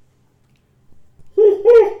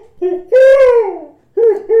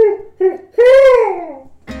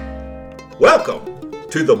Welcome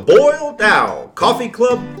to the Boiled Owl Coffee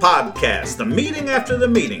Club Podcast, the meeting after the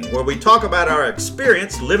meeting where we talk about our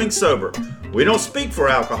experience living sober. We don't speak for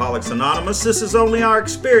Alcoholics Anonymous, this is only our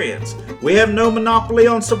experience. We have no monopoly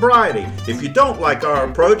on sobriety. If you don't like our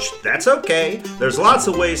approach, that's okay. There's lots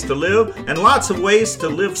of ways to live and lots of ways to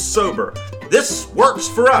live sober. This works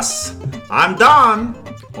for us. I'm Don.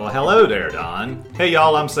 Well, hello there, Don. Hey,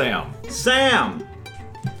 y'all, I'm Sam. Sam.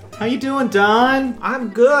 How you doing, Don? I'm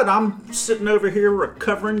good. I'm sitting over here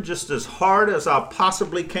recovering just as hard as I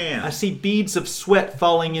possibly can. I see beads of sweat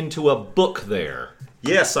falling into a book there.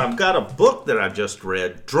 Yes, I've got a book that I just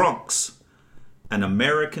read, Drunks, An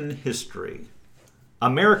American History.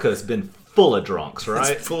 America's been full of drunks,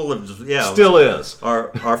 right? It's full of, yeah. Still is.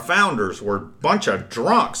 Our founders were a bunch of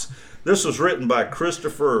drunks. This was written by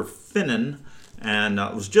Christopher Finnan, and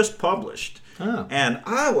it was just published. Oh. And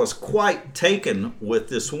I was quite taken with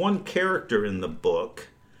this one character in the book,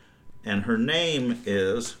 and her name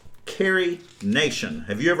is Carrie Nation.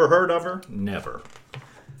 Have you ever heard of her? Never.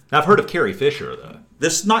 I've heard of Carrie Fisher, though.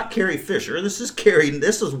 This is not Carrie Fisher. This is Carrie.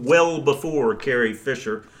 This is well before Carrie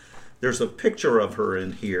Fisher. There's a picture of her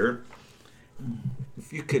in here.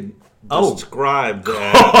 If you could describe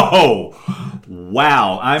that. Oh,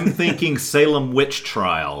 wow. I'm thinking Salem witch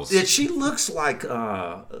trials. She looks like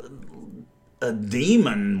a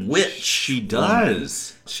demon witch. She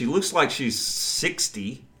does. She looks like she's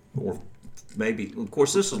 60, or maybe, of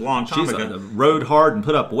course, this is a long time She's ago. rode hard and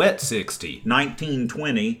put up wet 60.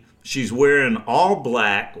 1920. She's wearing all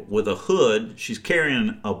black with a hood. She's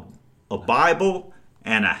carrying a Bible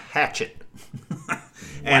and a hatchet.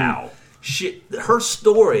 Wow. Her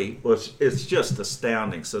story it's just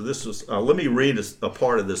astounding. So this was, let me read a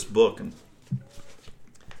part of this book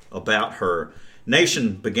about her.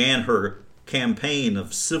 Nation began her campaign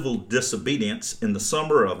of civil disobedience in the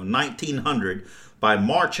summer of 1900 by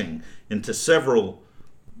marching into several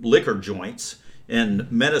liquor joints in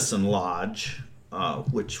Medicine Lodge,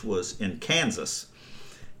 which was in Kansas.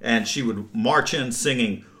 And she would march in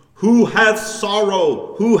singing, "Who hath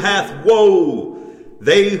sorrow? Who hath woe?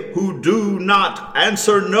 They who do not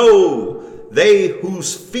answer no. They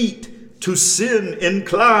whose feet to sin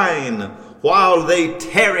incline, while they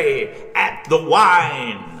tarry at the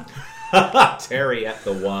wine." Terry at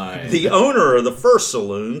the wine. The owner of the first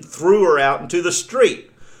saloon threw her out into the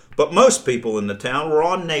street, but most people in the town were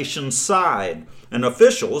on Nation's side, and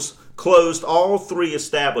officials closed all 3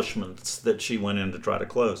 establishments that she went in to try to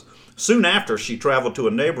close. Soon after, she traveled to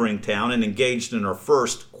a neighboring town and engaged in her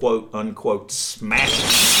first quote-unquote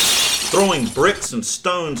smashing, throwing bricks and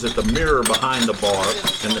stones at the mirror behind the bar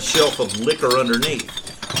and the shelf of liquor underneath.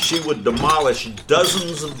 She would demolish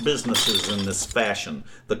dozens of businesses in this fashion.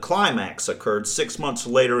 The climax occurred 6 months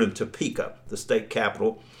later in Topeka, the state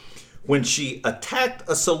capital, when she attacked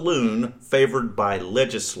a saloon favored by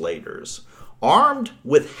legislators. Armed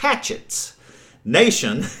with hatchets,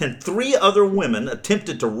 Nation and 3 other women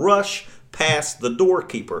attempted to rush past the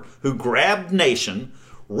doorkeeper, who grabbed Nation,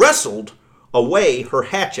 wrestled away her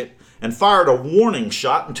hatchet, and fired a warning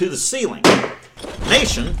shot into the ceiling.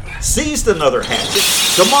 Nation seized another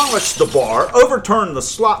hatchet, demolished the bar, overturned the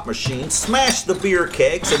slot machine, smashed the beer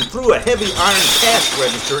kegs, and threw a heavy iron cash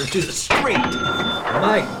register into the street.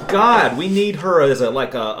 My God, we need her as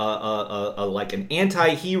like an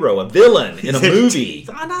anti-hero, a villain in a movie.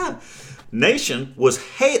 I know. Nation was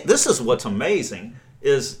this is what's amazing,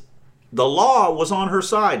 is the law was on her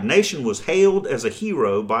side. Nation was hailed as a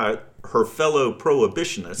hero by her fellow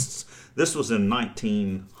prohibitionists. This was in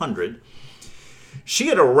 1900. She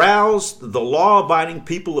had aroused the law-abiding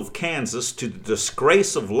people of Kansas to the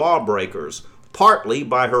disgrace of lawbreakers, partly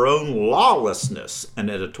by her own lawlessness, an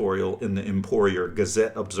editorial in the Emporia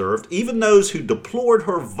Gazette observed. Even those who deplored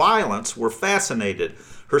her violence were fascinated.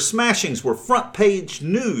 Her smashings were front-page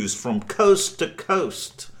news from coast to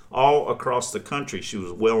coast, all across the country. She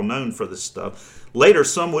was well known for this stuff. Later,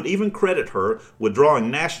 some would even credit her with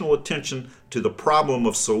drawing national attention to the problem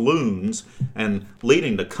of saloons and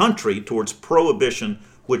leading the country towards prohibition,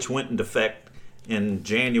 which went into effect in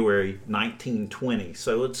January 1920.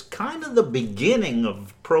 So it's kind of the beginning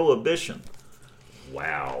of prohibition.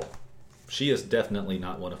 Wow. She is definitely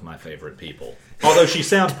not one of my favorite people. Although she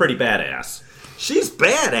sounds pretty badass. She's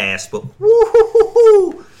badass, but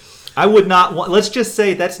woo-hoo-hoo-hoo. I would not want... Let's just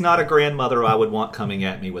say that's not a grandmother I would want coming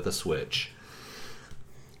at me with a switch.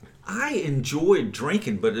 I enjoyed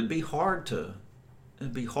drinking, but it'd be hard to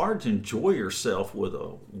enjoy yourself with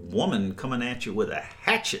a woman coming at you with a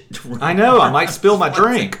hatchet. I know, I might spill my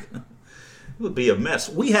drink. would be a mess.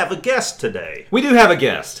 We have a guest today. We do have a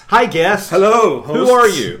guest. Hi, guest. Hello, hosts. Who are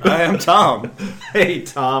you? I am Tom. Hey,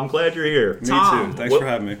 Tom. Glad you're here. Me Tom, too. Thanks for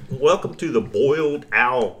having me. Welcome to the Boiled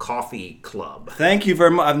Owl Coffee Club. Thank you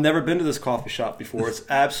very much. I've never been to this coffee shop before. It's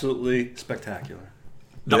absolutely spectacular.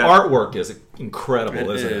 The Yeah. artwork is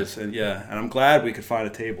incredible, It isn't is, and and I'm glad we could find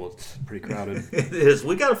a table. It's pretty crowded. It is.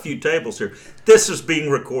 We got a few tables here. This is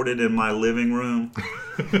being recorded in my living room.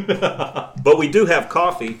 But we do have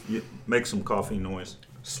coffee. You make some coffee noise.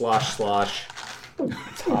 Slosh, slosh.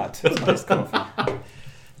 It's hot. It's nice coffee.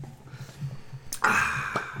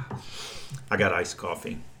 I got iced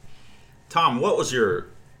coffee. Tom,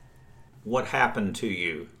 what happened to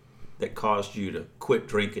you that caused you to quit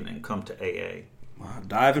drinking and come to AA? Wow,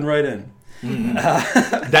 diving right in.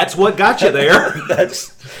 That's what got you there.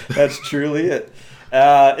 That's truly it.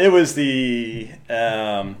 It was the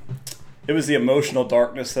emotional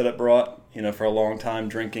darkness that it brought. You know, for a long time,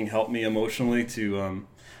 drinking helped me emotionally to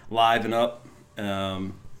liven up,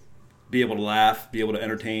 be able to laugh, be able to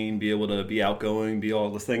entertain, be able to be outgoing, be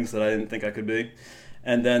all the things that I didn't think I could be.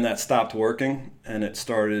 And then that stopped working, and it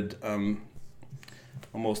started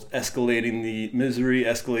almost escalating the misery,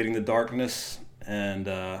 escalating the darkness, and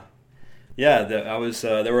there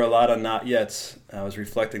were a lot of not yets. I was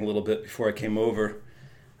reflecting a little bit before I came over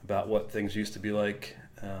about what things used to be like.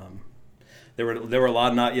 There were a lot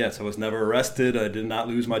of not yets. I was never arrested. I did not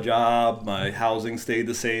lose my job. My housing stayed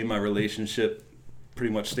the same. My relationship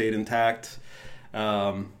pretty much stayed intact.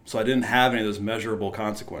 So I didn't have any of those measurable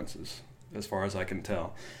consequences, as far as I can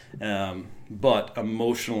tell. But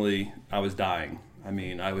emotionally, I was dying. I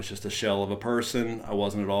mean, I was just a shell of a person. I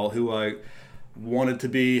wasn't at all who I wanted to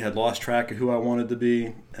be, had lost track of who I wanted to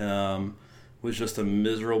be, was just a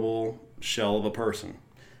miserable shell of a person.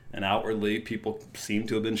 And outwardly, people seem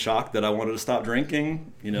to have been shocked that I wanted to stop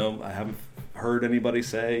drinking. You know, I haven't heard anybody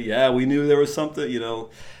say, yeah, we knew there was something, you know,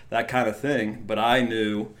 that kind of thing. But I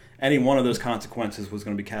knew any one of those consequences was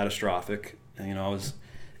going to be catastrophic. And, you know, I was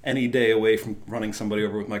any day away from running somebody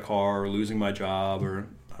over with my car or losing my job or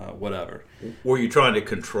whatever. Were you trying to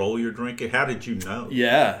control your drinking? How did you know?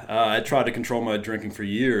 Yeah, I tried to control my drinking for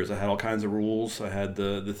years. I had all kinds of rules. I had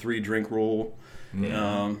the 3-drink rule,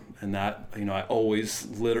 and that, you know, I always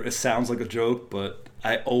it sounds like a joke, but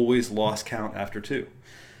I always lost count after 2.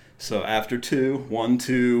 So after 1,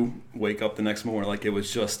 2, wake up the next morning. Like, it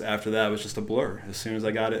was just, after that, it was just a blur. As soon as I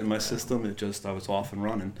got it in my system, I was off and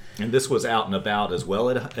running. And this was out and about as well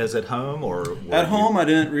as at home, or at home? I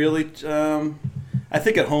didn't really. I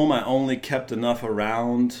think at home I only kept enough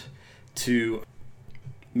around to,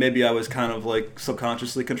 maybe I was kind of like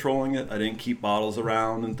subconsciously controlling it. I didn't keep bottles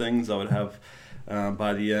around and things. I would have,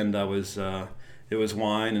 by the end it was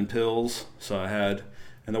wine and pills. So I had,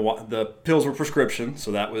 and the pills were prescription,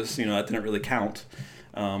 so that was, you know, that didn't really count.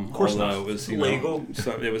 Of course not. It was, legal.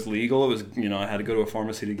 So it was legal. It was, you know, I had to go to a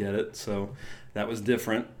pharmacy to get it. So that was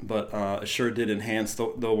different, but it sure did enhance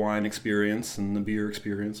the wine experience and the beer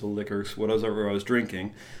experience, the liquors, whatever I was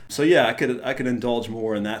drinking. So yeah, I could indulge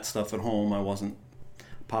more in that stuff at home. I wasn't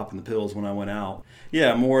popping the pills when I went out.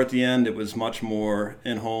 Yeah, more at the end. It was much more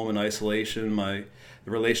in home in isolation. The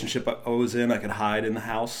relationship I was in, I could hide in the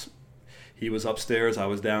house. He was upstairs, I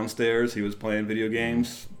was downstairs. He was playing video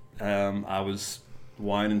games. I was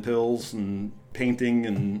wine and pills and painting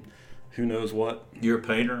and who knows what. You're a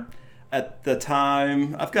painter? At the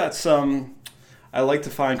time, I like to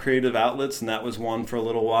find creative outlets, and that was one for a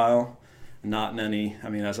little while. Not in any, I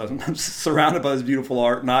mean, as I'm surrounded by this beautiful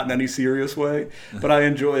art, not in any serious way, but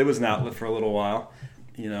it was an outlet for a little while.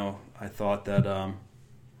 You know, I thought that,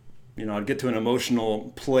 you know, I'd get to an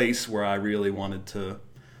emotional place where I really wanted to,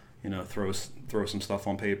 you know, throw some stuff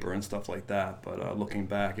on paper and stuff like that. But looking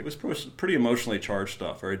back, it was pretty emotionally charged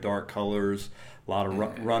stuff, very dark colors, a lot of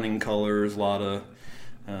running colors, a lot of,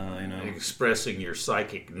 you know, expressing your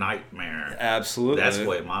psychic nightmare. Absolutely, that's the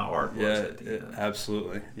way my art was.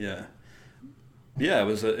 Absolutely, yeah. It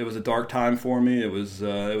was a dark time for me. It was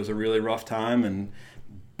a really rough time, and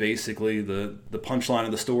basically the punchline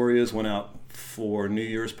of the story is went out for New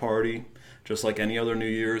Year's party, just like any other New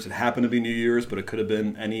Year's. It happened to be New Year's, but it could have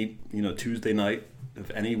been any, you know, Tuesday night of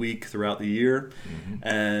any week throughout the year,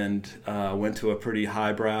 and went to a pretty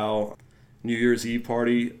highbrow New Year's Eve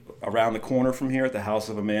party around the corner from here at the house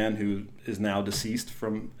of a man who is now deceased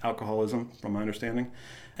from alcoholism, from my understanding.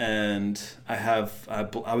 And I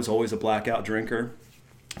was always a blackout drinker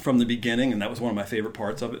from the beginning, and that was one of my favorite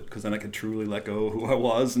parts of it, because then I could truly let go of who I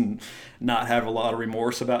was and not have a lot of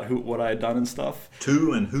remorse about what I had done and stuff.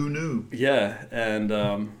 And who knew? Yeah, and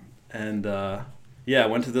I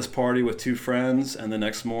went to this party with 2 friends, and the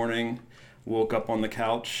next morning woke up on the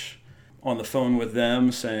couch on the phone with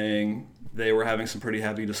them saying, they were having some pretty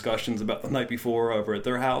heavy discussions about the night before over at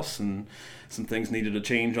their house, and some things needed to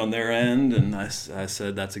change on their end. And I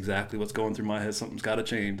said, that's exactly what's going through my head. Something's got to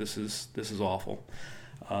change. This is awful.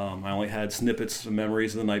 I only had snippets of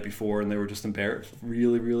memories of the night before, and they were just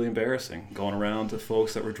really, really embarrassing. Going around to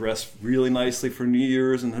folks that were dressed really nicely for New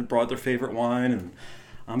Year's and had brought their favorite wine, and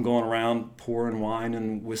I'm going around pouring wine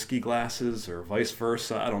in whiskey glasses or vice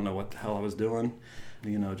versa. I don't know what the hell I was doing,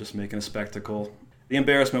 just making a spectacle. The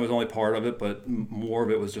embarrassment was only part of it, but more of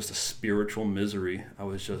it was just a spiritual misery. I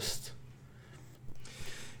was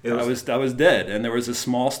dead, and there was a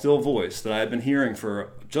small, still voice that I had been hearing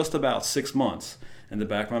for just about 6 months in the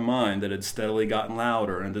back of my mind that had steadily gotten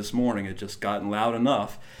louder, and this morning it just gotten loud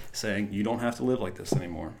enough, saying, you don't have to live like this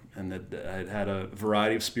anymore. And that I had had a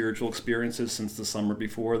variety of spiritual experiences since the summer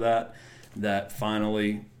before that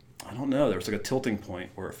finally, I don't know, there was like a tilting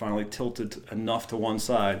point where it finally tilted enough to one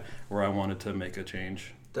side where I wanted to make a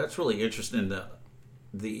change. That's really interesting.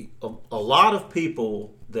 A lot of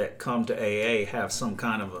people that come to AA have some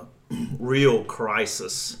kind of a real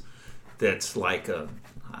crisis that's like a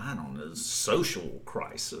social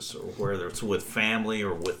crisis, or whether it's with family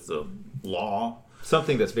or with the law.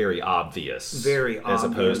 Something that's very obvious. As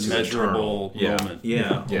opposed to measurable moment.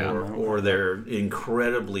 Yeah. Or they're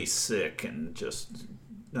incredibly sick and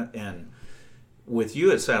with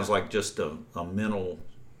you it sounds like just a mental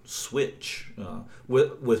switch.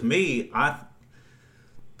 With me,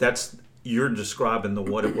 you're describing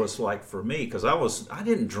what it was like for me, because I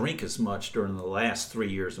didn't drink as much during the last 3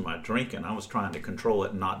 years of my drinking. I was trying to control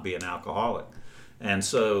it and not be an alcoholic. And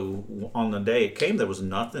so on the day it came, there was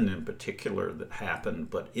nothing in particular that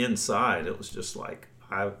happened, but inside it was just like,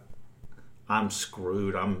 I'm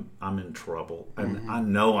screwed. I'm in trouble, and I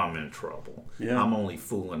know I'm in trouble. Yeah. I'm only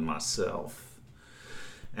fooling myself.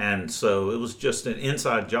 And so it was just an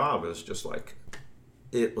inside job. It was just like,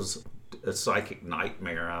 it was a psychic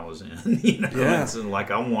nightmare I was in. Yeah. It's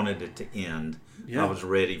like I wanted it to end. Yeah. I was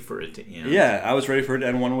ready for it to end. Yeah, I was ready for it to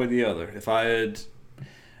end one way or the other. If I had,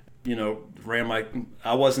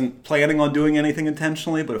 I wasn't planning on doing anything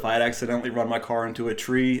intentionally, but if I had accidentally run my car into a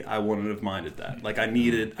tree, I wouldn't have minded that. Like I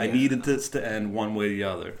needed this to end one way or the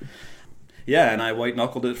other. Yeah, and I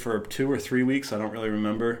white-knuckled it for 2 or 3 weeks. I don't really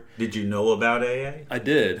remember. Did you know about AA? I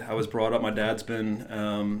did. I was brought up. My dad's been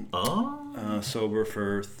sober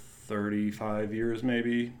for 35 years,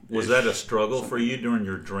 maybe. Was that a struggle for you during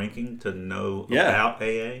your drinking to know about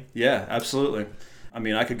AA? Yeah, absolutely. I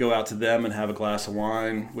mean, I could go out to them and have a glass of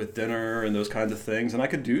wine with dinner and those kinds of things, and I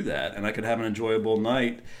could do that, and I could have an enjoyable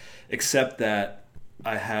night, except that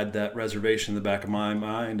I had that reservation in the back of my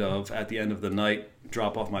mind of, at the end of the night,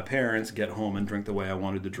 drop off my parents, get home, and drink the way I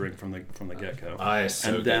wanted to drink from the get-go.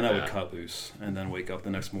 And then I would cut loose, and then wake up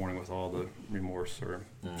the next morning with all the remorse or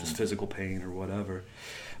just physical pain or whatever.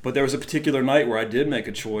 But there was a particular night where I did make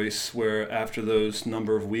a choice where after those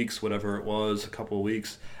number of weeks, whatever it was, a couple of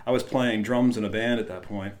weeks, I was playing drums in a band at that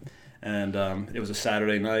point. And it was a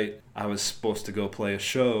Saturday night. I was supposed to go play a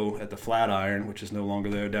show at the Flatiron, which is no longer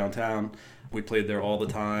there downtown. We played there all the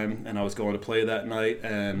time, and I was going to play that night.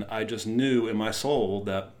 And I just knew in my soul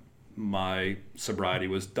that my sobriety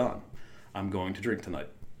was done. I'm going to drink tonight.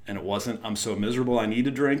 And it wasn't, I'm so miserable I need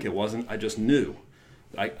to drink. It wasn't, I just knew.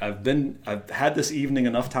 I've had this evening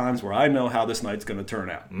enough times where I know how this night's going to turn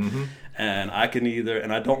out, and I can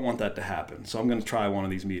and I don't want that to happen. So I'm going to try one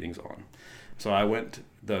of these meetings on. So I went.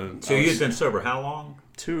 So you'd been sober how long?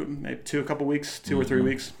 A couple weeks, 2 or 3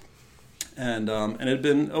 weeks, and it had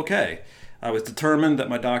been okay. I was determined that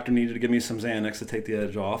my doctor needed to give me some Xanax to take the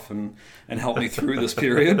edge off and help me through this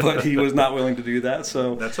period, but he was not willing to do that.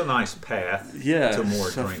 So that's a nice path to more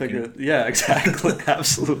drinking. Yeah, exactly.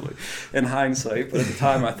 Absolutely. In hindsight, but at the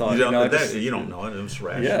time I thought... you don't know it. It was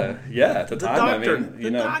rational. Yeah. At the time,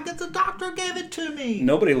 the doctor gave it to me.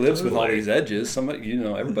 Nobody lives with all these edges.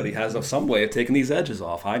 Everybody has some way of taking these edges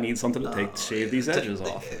off. I need something to shave these edges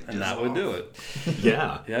off, and that would do it.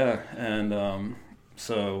 Yeah. Yeah, and...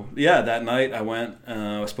 So, that night I went.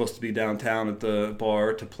 I was supposed to be downtown at the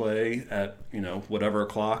bar to play at, whatever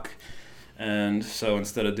o'clock. And so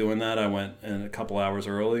instead of doing that, I went in a couple hours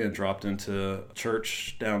early and dropped into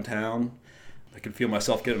church downtown. I could feel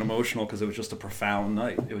myself getting emotional because it was just a profound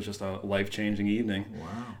night. It was just a life-changing evening. Wow.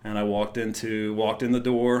 And I walked in the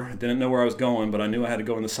door. Didn't know where I was going, but I knew I had to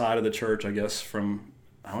go in the side of the church, I guess, I don't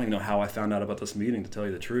even know how I found out about this meeting, to tell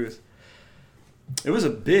you the truth. It was a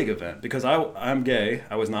big event because I'm gay.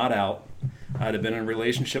 I was not out. I had been in a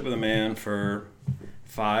relationship with a man for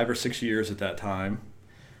 5 or 6 years at that time,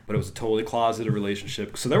 but it was a totally closeted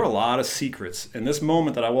relationship. So there were a lot of secrets. In this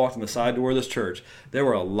moment that I walked in the side door of this church, there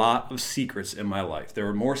were a lot of secrets in my life. There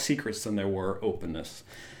were more secrets than there were openness.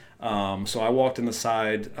 So I walked in the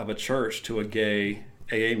side of a church to a gay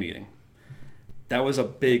AA meeting. That was a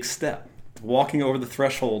big step. Walking over the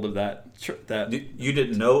threshold of that. You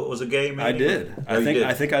didn't know it was a gay meeting? I did. No, you didn't.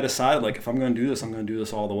 I think I decided, like, if I'm going to do this, I'm going to do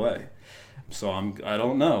this all the way. So I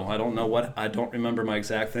don't know. I don't remember my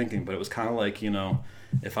exact thinking, but it was kind of like,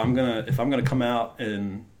 if I'm gonna come out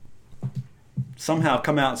and somehow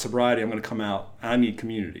come out in sobriety, I'm gonna come out. I need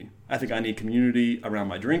community. I think I need community around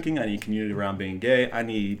my drinking. I need community around being gay. I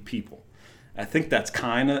need people. I think that's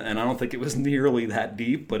and I don't think it was nearly that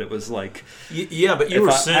deep, but it was like, yeah. But you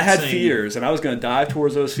were sensing. I had fears, and I was going to dive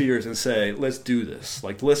towards those fears and say, let's do this.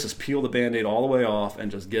 Like, let's just peel the Band-Aid all the way off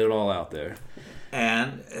and just get it all out there.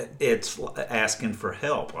 And it's asking for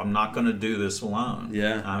help. I'm not going to do this alone.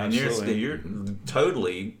 Yeah, I mean, you're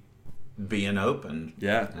totally being open.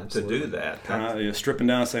 Yeah, to do that. Stripping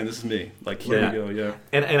down, saying, "This is me." Like, here we go. Yeah.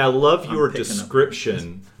 And I love your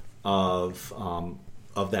description of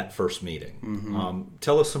that first meeting. Mm-hmm.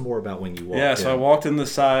 Tell us some more about when you walked in. Yeah, so I walked in the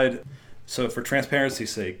side. So for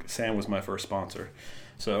transparency's sake, Sam was my first sponsor.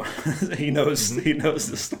 So he knows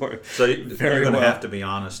the story. So you're going to have to be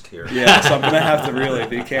honest here. Yeah, so I'm going to have to really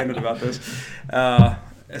be candid about this.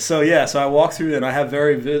 So I walked through and I have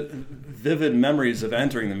very vivid memories of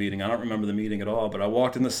entering the meeting. I don't remember the meeting at all, but I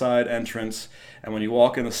walked in the side entrance, and when you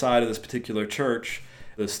walk in the side of this particular church,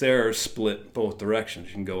 the stairs split both directions.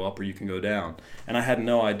 You can go up or you can go down. And I had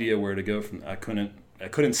no idea where to go from. I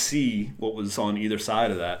couldn't see what was on either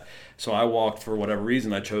side of that. So I walked, for whatever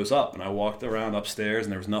reason, I chose up, and I walked around upstairs,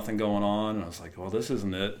 and there was nothing going on, and I was like, well, this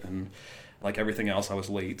isn't it. And like everything else, I was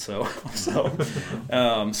late, so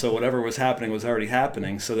whatever was happening was already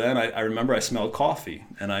happening. So then I remember I smelled coffee,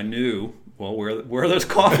 and I knew, well, where are those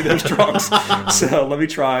those drunks? So let me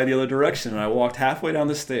try the other direction. And I walked halfway down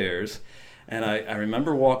the stairs, and I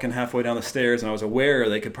remember walking halfway down the stairs, and I was aware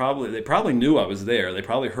they probably knew I was there. They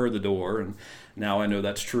probably heard the door, and now I know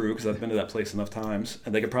that's true because I've been to that place enough times.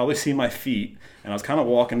 And they could probably see my feet, and I was kind of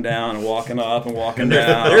walking down and walking up and walking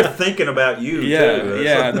down. They're thinking about you, too.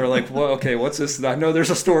 Yeah, and they're like, well, okay, what's this? I know there's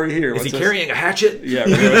a story here. Is he carrying a hatchet? Yeah,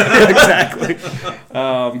 exactly.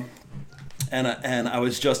 And I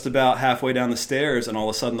was just about halfway down the stairs, and all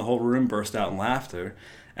of a sudden the whole room burst out in laughter.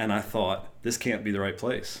 And I thought, this can't be the right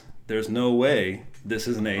place. There's no way this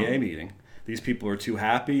is an AA meeting. These people are too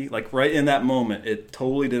happy. Like, right in that moment, it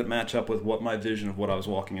totally didn't match up with what my vision of what I was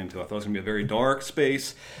walking into. I thought it was going to be a very dark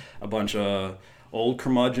space, a bunch of old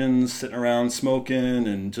curmudgeons sitting around smoking,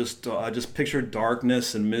 and I just pictured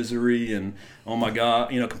darkness and misery and, oh my God,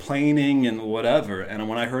 complaining and whatever. And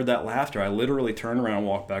when I heard that laughter, I literally turned around and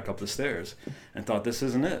walked back up the stairs and thought, this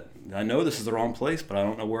isn't it. I know this is the wrong place, but I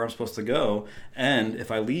don't know where I'm supposed to go. And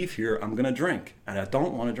if I leave here, I'm going to drink. And I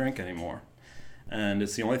don't want to drink anymore. And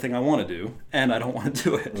it's the only thing I want to do, and I don't want to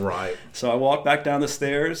do it. Right. So I walked back down the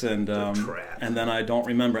stairs, and then I don't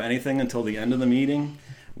remember anything until the end of the meeting,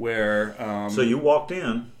 where. So you walked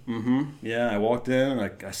in. Mm-hmm. Yeah, I walked in,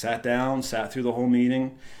 and I sat down, sat through the whole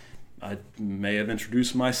meeting. I may have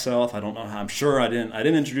introduced myself. I don't know how. I'm sure I didn't. I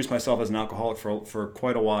didn't introduce myself as an alcoholic for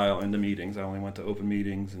quite a while into meetings. I only went to open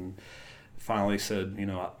meetings and finally said,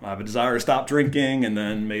 I have a desire to stop drinking, and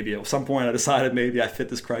then maybe at some point I decided maybe I fit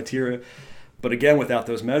this criteria. But again, without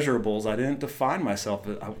those measurables, I didn't define myself.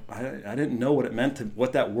 I didn't know what it meant,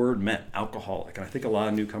 what that word meant, alcoholic. And I think a lot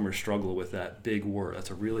of newcomers struggle with that big word.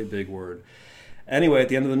 That's a really big word. Anyway, at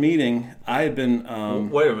the end of the meeting, I had been...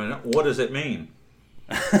 Wait a minute. What does it mean?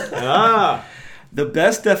 The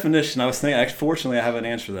best definition, I was thinking... Fortunately, I have an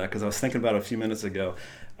answer to that because I was thinking about it a few minutes ago.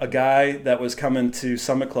 A guy that was coming to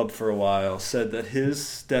Summit Club for a while said that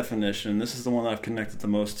his definition, this is the one that I've connected the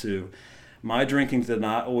most to, my drinking did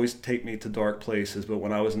not always take me to dark places, but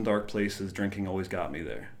when I was in dark places, drinking always got me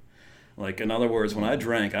there. Like, in other words, when I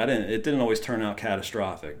drank, it didn't always turn out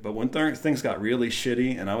catastrophic. But when things got really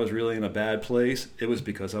shitty and I was really in a bad place, it was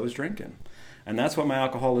because I was drinking. And that's what my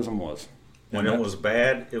alcoholism was. When it was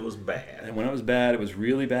bad, it was bad. And when it was bad, it was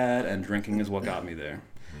really bad, and drinking is what got me there.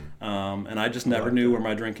 And I just never knew where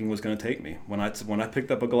my drinking was going to take me. When I picked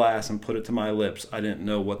up a glass and put it to my lips, I didn't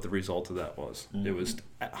know what the result of that was. Mm-hmm. It was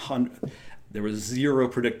there was zero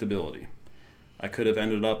predictability. I could have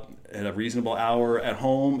ended up at a reasonable hour at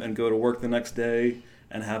home and go to work the next day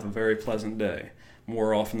and have a very pleasant day.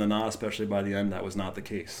 More often than not, especially by the end, that was not the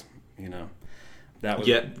case. That was,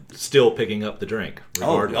 yet still picking up the drink,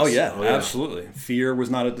 regardless. Oh yeah, absolutely. Fear was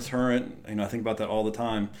not a deterrent. I think about that all the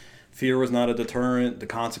time. Fear was not a deterrent. The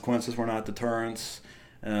consequences were not deterrents.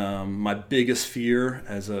 My biggest fear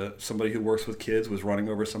as somebody who works with kids was running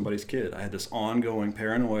over somebody's kid. I had this ongoing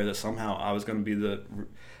paranoia that somehow I was going to be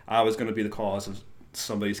the cause of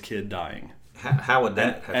somebody's kid dying. How would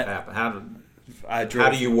that have happened? I drove.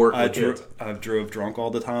 How do you work I with drove, it? I drove drunk all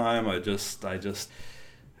the time. I'm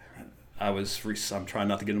trying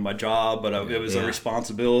not to get into my job, but it was a Yeah.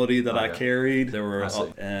 responsibility that I Okay. carried. There were I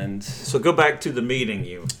see. and So go back to the meeting.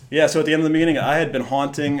 yeah. So at the end of the meeting, I had been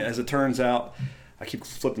haunting. As it turns out, I keep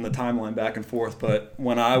flipping the timeline back and forth. But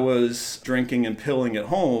when I was drinking and pilling at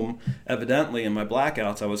home, evidently in my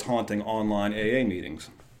blackouts, I was haunting online AA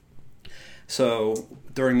meetings. So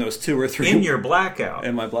during those 2 or 3 in your blackout.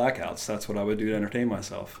 in my blackouts, that's what I would do to entertain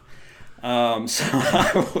myself. So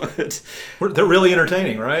I would. They're really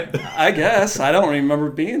entertaining, right? I guess I don't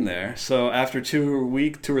remember being there. So after 2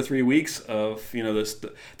 or 3 weeks of this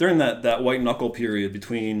during that white knuckle period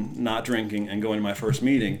between not drinking and going to my first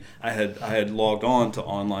meeting, I had logged on to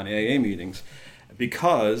online AA meetings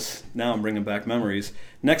because now I'm bringing back memories.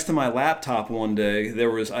 Next to my laptop one day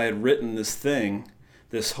I had written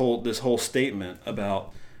this whole statement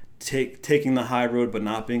about taking the high road but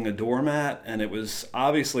not being a doormat, and it was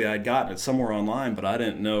obviously I'd gotten it somewhere online, but I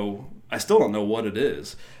still don't know what it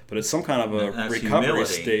is, but it's some kind of a That's recovery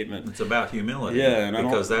humility. statement. It's about humility. Yeah, and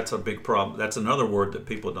because that's a big problem. That's another word that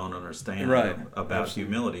people don't understand Right. about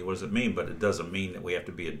Absolutely. humility. What does it mean? But it doesn't mean that we have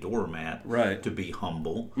to be a doormat Right. to be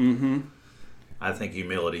humble. Mm-hmm. I think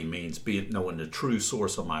humility means knowing the true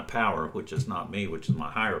source of my power, which is not me, which is my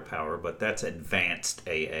higher power, but that's advanced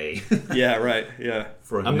AA. Yeah, right. Yeah.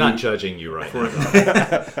 I'm not judging you right now.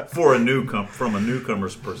 From a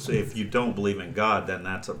newcomer's perspective. If you don't believe in God, then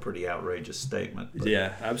that's a pretty outrageous statement. But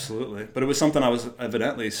Yeah, absolutely. But it was something I was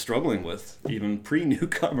evidently struggling with, even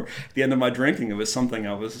pre-newcomer. At the end of my drinking, it was something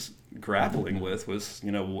I was grappling with. Was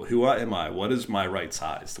who am I? What is my right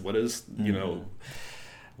size? What is And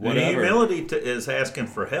whatever. humility is asking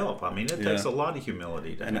for help. I mean, it takes a Yeah. lot of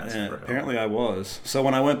humility to And ask for help. apparently I was. So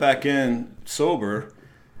when I went back in sober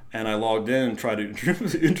and I logged in and tried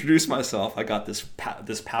to introduce myself, I got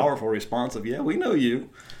this powerful response of, "Yeah, we know you.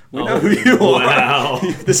 We know who you wow.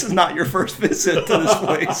 are. This is not your first visit to this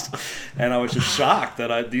place." And I was just shocked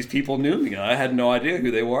that these people knew me. I had no idea who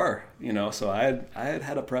they were. So I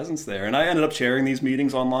had a presence there. And I ended up chairing these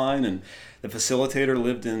meetings online, and the facilitator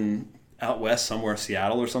lived out west somewhere,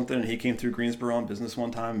 Seattle or something, and he came through Greensboro on business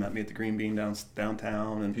one time, met me at the Green Bean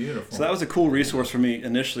downtown, and Beautiful. so that was a cool resource for me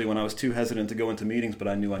initially when I was too hesitant to go into meetings, but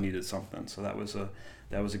I knew I needed something, so that was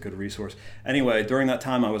a good resource. Anyway, during that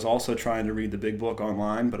time, I was also trying to read the Big Book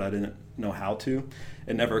online, but I didn't know how to.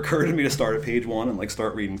 It never occurred to me to start at page 1 and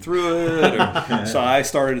start reading through it. So I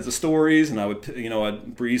started at the stories, and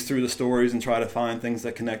I'd breeze through the stories and try to find things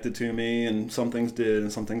that connected to me, and some things did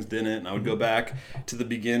and some things didn't. And I would go back to the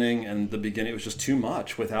beginning, and the beginning was just too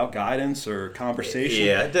much without guidance or conversation.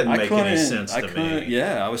 Yeah, it didn't make any sense to me.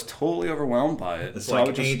 Yeah, I was totally overwhelmed by it. It's So I like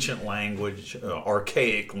would just- ancient language,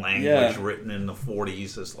 archaic language Yeah. written in the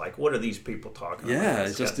 40s. It's like, what are these people talking about? Yeah, It's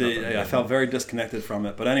it's just got nothing to do I with felt it. very disconnected from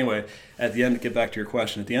it. But anyway, at the end, to get back to your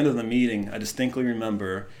question, at the end of the meeting, I distinctly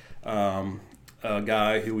remember a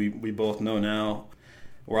guy who we both know now,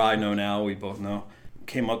 or I know now, we both know,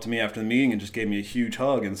 came up to me after the meeting and just gave me a huge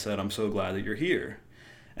hug and said, "I'm so glad that you're here."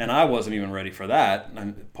 And I wasn't even ready for that.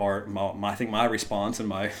 And I think my response in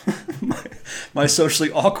my my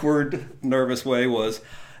socially awkward, nervous way was,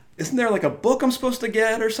 "Isn't there a book I'm supposed to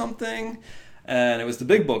get or something?" And it was the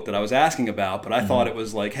Big Book that I was asking about, but I thought it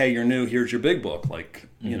was like, "Hey, you're new, here's your Big Book."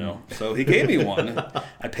 So he gave me one.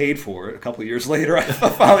 I paid for it. A couple of years later, it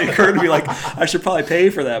finally occurred to me, I should probably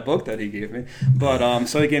pay for that book that he gave me. But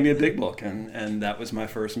so he gave me a Big Book, and that was my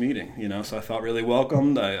first meeting, So I felt really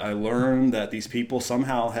welcomed. I learned that these people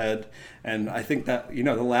somehow had, and I think that, the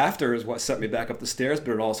laughter is what sent me back up the stairs,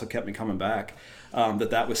 but it also kept me coming back,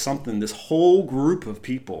 that was something this whole group of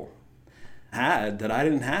people had that I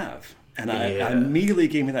didn't have. And I immediately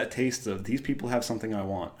gave me that taste of, these people have something I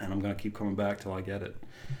want, and I'm going to keep coming back till I get it.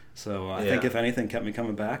 So I think if anything kept me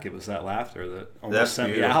coming back, it was that laughter that almost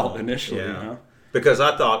sent me out initially. Yeah. Because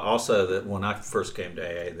I thought also that when I first came to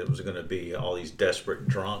AA, there was going to be all these desperate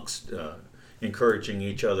drunks encouraging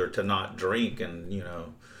each other to not drink, and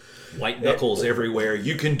White knuckles everywhere.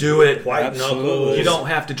 You can do it. white Absolutely. knuckles. You don't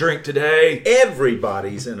have to drink today.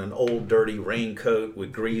 Everybody's in an old dirty raincoat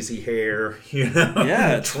with greasy hair,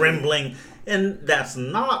 Yeah, trembling, and that's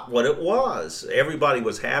not what it was. Everybody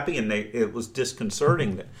was happy, and it was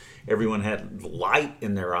disconcerting that everyone had light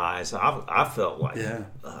in their eyes. I felt like, Yeah.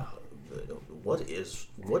 what is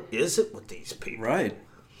it with these people? Right.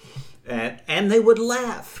 And they would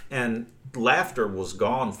laugh, and laughter was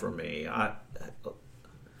gone for me.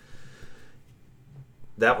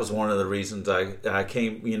 That was one of the reasons I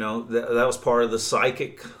came, that was part of the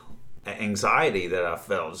psychic anxiety that I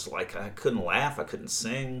felt. It's like I couldn't laugh, I couldn't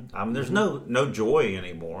sing. I mean, there's no joy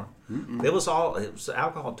anymore. It was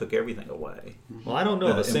alcohol took everything away. Well, I don't know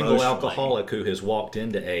of a single Emotionally. alcoholic who has walked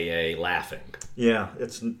into AA laughing. Yeah,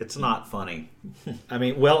 it's not funny. I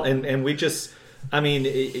mean, well, and we just, I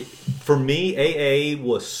mean, for me, AA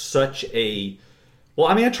was such a, well,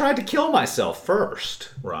 I mean, I tried to kill myself first.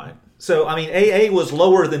 Right. So, I mean, AA was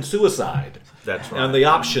lower than suicide. That's right. On the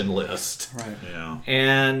option list. Right. Yeah.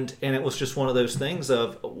 And it was just one of those things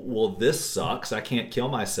of, well, this sucks. I can't kill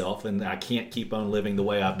myself, and I can't keep on living the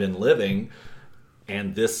way I've been living.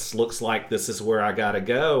 And this looks like this is where I got to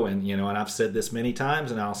go. And, you know, and I've said this many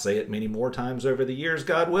times, and I'll say it many more times over the years,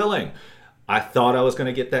 God willing. I thought I was going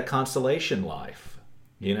to get that consolation life.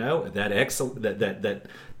 You know,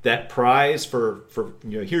 that prize for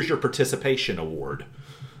you know, here's your participation award.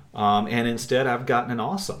 And instead I've gotten an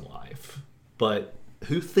awesome life. But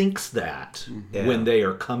who thinks that when they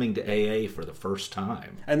are coming to AA for the first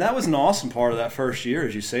time? And that was an awesome part of that first year,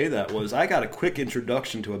 as you say that, was I got a quick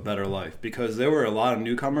introduction to a better life because there were a lot of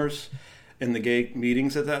newcomers in the gay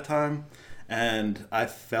meetings at that time. And I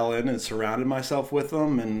fell in and surrounded myself with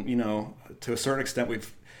them. And, you know, to a certain extent,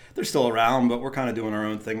 they're still around, but we're kind of doing our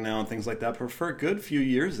own thing now and things like that. But for a good few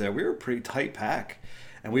years there, we were a pretty tight pack.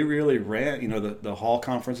 And we really ran, you know, the hall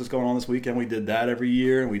conference is going on this weekend. We did that every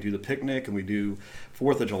year, and we do the picnic, and we do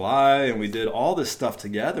 4th of July, and we did all this stuff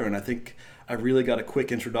together. And I think I really got a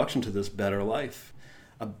quick introduction to this better life,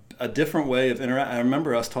 a different way of interacting. I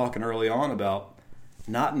remember us talking early on about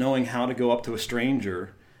not knowing how to go up to a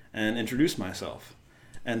stranger and introduce myself.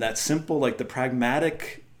 And that simple, like the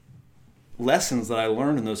pragmatic lessons that I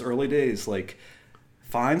learned in those early days, like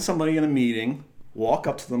find somebody in a meeting, walk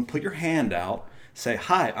up to them, put your hand out, say,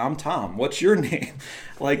 "Hi, I'm Tom. What's your name?"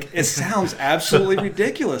 Like, it sounds absolutely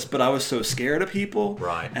ridiculous, but I was so scared of people.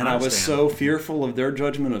 Right. And I was so fearful of their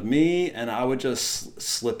judgment of me, and I would just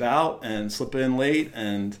slip out and slip in late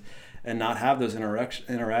and not have those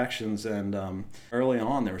interactions. And early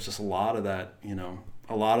on, there was just a lot of that, you know,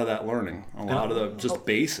 a lot of that learning, a lot of the just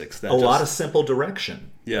basics. Lot of simple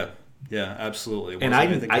direction. Yeah. Yeah, absolutely. And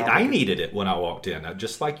I needed it when I walked in,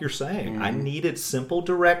 just like you're saying. I needed simple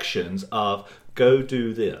directions of go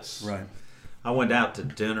do this. Right. I went out to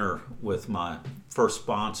dinner with my first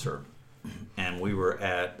sponsor, and we were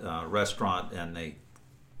at a restaurant, and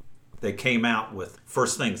they came out with,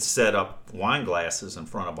 first thing, set up wine glasses in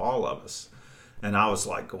front of all of us. And I was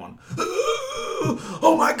like going,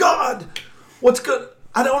 "Oh my God, what's good?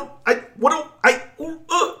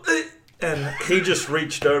 And he just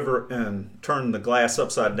reached over and turned the glass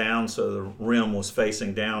upside down so the rim was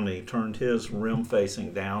facing down. And he turned his rim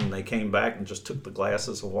facing down. And they came back and just took the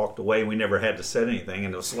glasses and walked away. We never had to say anything.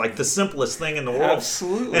 And it was like the simplest thing in the world.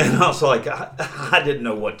 Absolutely. And I was like, I didn't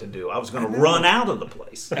know what to do. I was going to run out of the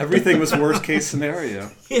place. Everything was worst case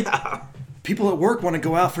scenario. Yeah. People at work want to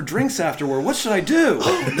go out for drinks afterward. What should I do?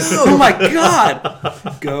 Oh my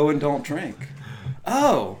God. Go and don't drink.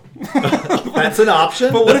 Oh. That's an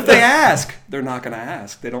option. But what if they ask? They're not going to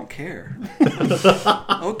ask. They don't care.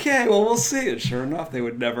 Okay, well, we'll see. And sure enough, they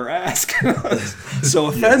would never ask. So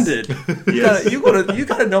offended. Yes. You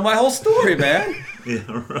got to know my whole story, man.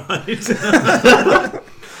 Yeah, right.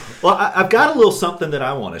 Well, I've got a little something that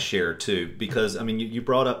I want to share too, because I mean, you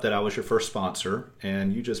brought up that I was your first sponsor,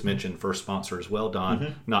 and you just mentioned first sponsor as well, Don.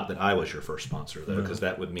 Mm-hmm. Not that I was your first sponsor though, because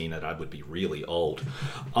that would mean that I would be really old.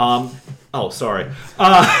 Oh, sorry.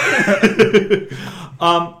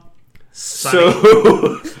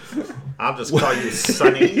 So I'll just call you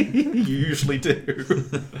Sonny. You usually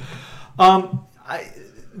do.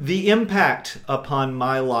 The impact upon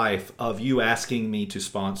my life of you asking me to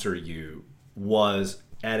sponsor you was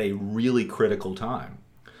at a really critical time.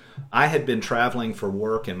 I had been traveling for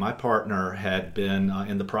work, and my partner had been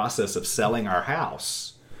in the process of selling our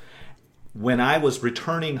house. When I was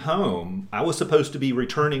returning home, I was supposed to be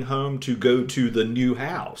returning home to go to the new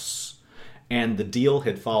house, and the deal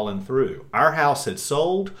had fallen through. Our house had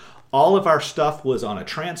sold. All of our stuff was on a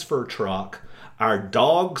transfer truck. Our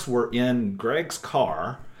dogs were in Greg's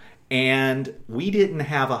car, and we didn't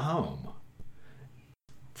have a home.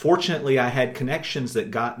 Fortunately, I had connections that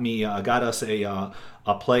got us a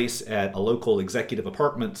place at a local executive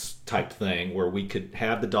apartments type thing where we could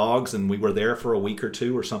have the dogs, and we were there for a week or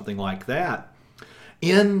two or something like that.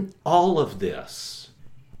 In all of this,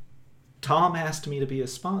 Tom asked me to be a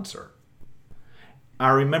sponsor. I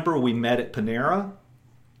remember we met at Panera,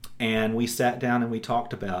 and we sat down and we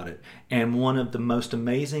talked about it. And one of the most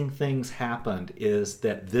amazing things happened is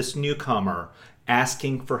that this newcomer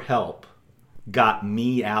asking for help got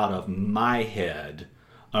me out of my head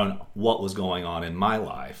on what was going on in my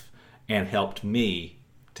life and helped me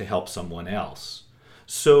to help someone else.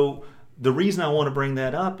 So the reason I want to bring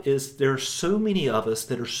that up is there are so many of us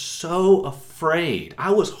that are so afraid.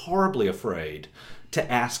 I was horribly afraid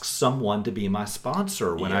to ask someone to be my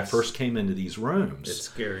sponsor when I first came into these rooms. It's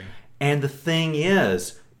scary. And the thing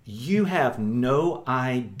is, you have no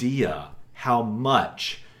idea how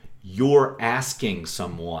much you're asking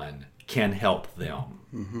someone can help them.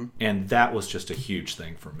 Mm-hmm. And that was just a huge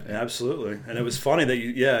thing for me. Absolutely. And it was funny that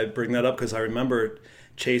you bring that up, because I remember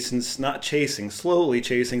slowly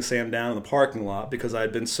chasing Sam down in the parking lot, because I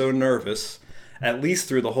had been so nervous, at least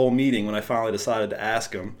through the whole meeting, when I finally decided to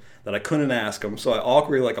ask him, that I couldn't ask him. So I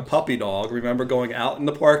awkwardly, like a puppy dog, remember going out in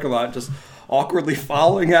the parking lot, just awkwardly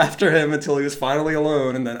following after him until he was finally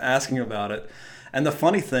alone, and then asking about it. And the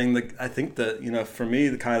funny thing, I think that, for me,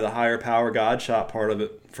 the kind of the higher power God shot part of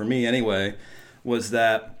it, for me anyway, was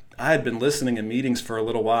that I had been listening in meetings for a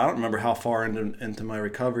little while. I don't remember how far into my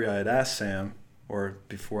recovery I had asked Sam, or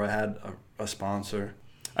before I had a sponsor.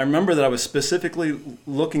 I remember that I was specifically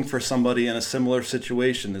looking for somebody in a similar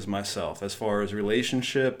situation as myself, as far as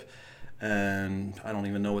relationship, and I don't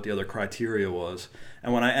even know what the other criteria was.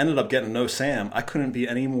 And when I ended up getting to know Sam, I couldn't be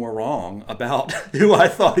any more wrong about who I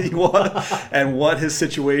thought he was and what his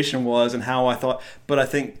situation was and how I thought. But I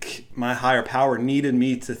think my higher power needed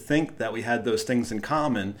me to think that we had those things in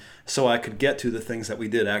common, so I could get to the things that we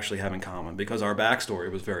did actually have in common, because our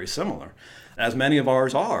backstory was very similar, as many of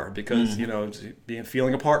ours are, because,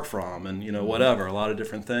 feeling apart from, and, whatever, a lot of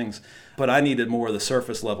different things. But I needed more of the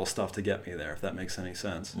surface level stuff to get me there, if that makes any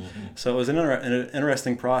sense. Mm-hmm. So it was an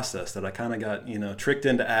interesting process that I kind of got, tricked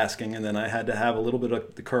into asking, and then I had to have a little bit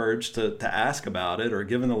of the courage to ask about it, or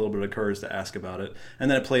given a little bit of courage to ask about it.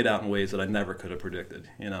 And then it played out in ways that I never could have predicted,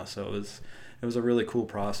 so it was a really cool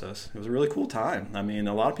process. It was a really cool time. I mean,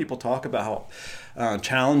 a lot of people talk about how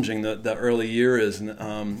challenging the early year is,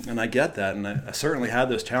 and I get that, and I certainly had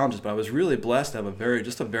those challenges. But I was really blessed to have a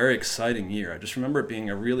very exciting year. I just remember it being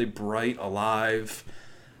a really bright, alive,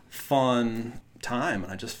 fun time,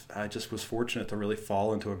 and I just was fortunate to really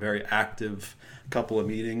fall into a very active couple of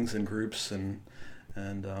meetings and groups, and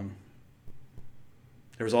there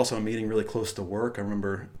was also a meeting really close to work. I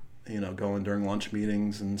remember, going during lunch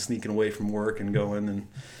meetings and sneaking away from work and going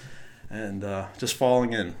and just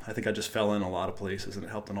falling in. I think I just fell in a lot of places, and it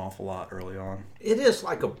helped an awful lot early on. It is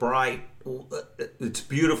like a bright, it's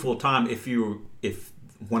beautiful time.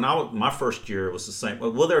 My first year, it was the same.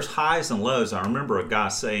 Well, there's highs and lows. I remember a guy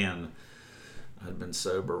saying, I'd been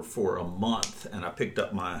sober for a month, and I picked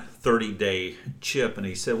up my 30-day chip, and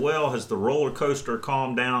he said, well, has the roller coaster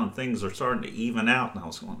calmed down and things are starting to even out? And I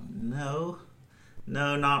was going, no,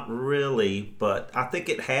 not really, but I think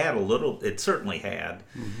it certainly had.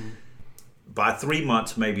 Mm-hmm. By 3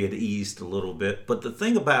 months, maybe it eased a little bit. But the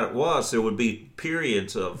thing about it was, there would be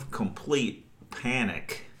periods of complete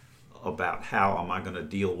panic about how am I going to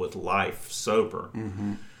deal with life sober.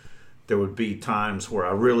 Mm-hmm. There would be times where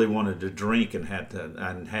I really wanted to drink and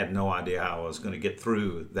had no idea how I was going to get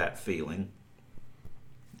through that feeling,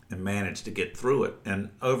 and managed to get through it. And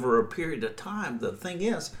over a period of time, the thing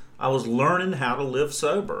is, I was learning how to live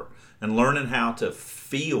sober and learning how to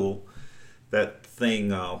feel that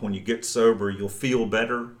thing. When you get sober, you'll feel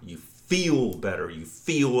better. You feel better. You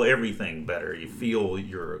feel everything better. You feel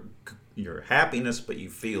your happiness, but you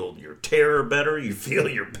feel your terror better. You feel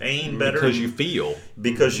your pain better. Because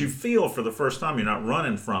you feel for the first time. You're not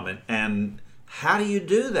running from it. And how do you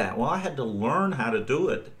do that? Well, I had to learn how to do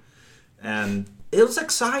it. And it was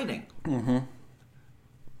exciting. Mm-hmm.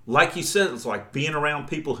 Like you said, it's like being around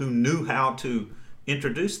people who knew how to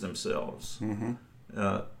introduce themselves. Mm-hmm.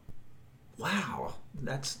 Wow,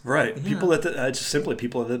 that's right. Yeah. People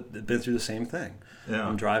people that had been through the same thing. Yeah.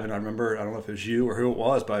 I'm driving. I remember. I don't know if it was you or who it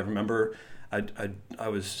was, but I remember I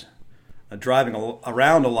was driving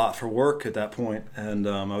around a lot for work at that point, and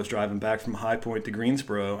I was driving back from High Point to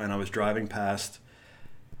Greensboro, and I was driving past,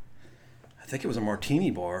 I think it was a martini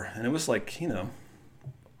bar, and it was like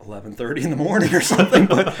 11:30 in the morning or something,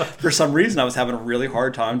 but for some reason I was having a really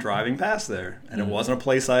hard time driving past there, and it wasn't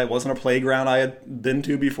a playground I had been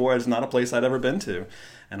to before. It's not a place I'd ever been to,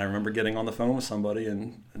 and I remember getting on the phone with somebody,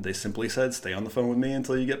 and they simply said, "Stay on the phone with me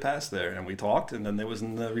until you get past there," and we talked, and then they was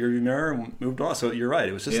in the rearview mirror and moved on. So you're right,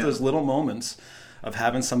 it was just those little moments of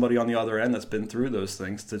having somebody on the other end that's been through those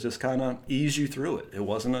things to just kind of ease you through it. It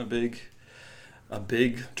wasn't a big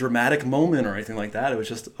dramatic moment or anything like that. It was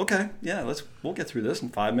just, okay, yeah, we'll get through this in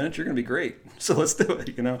 5 minutes. You're going to be great. So let's do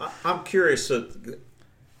it, I'm curious.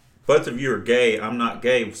 Both of you are gay. I'm not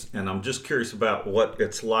gay. And I'm just curious about what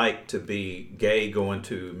it's like to be gay, going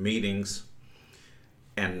to meetings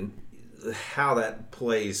and how that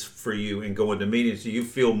plays for you in going to meetings. Do you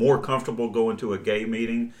feel more comfortable going to a gay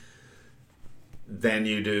meeting than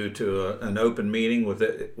you do to an open meeting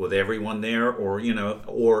with everyone there,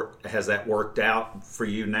 or has that worked out for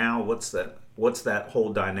you now? What's that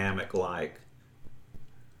whole dynamic like?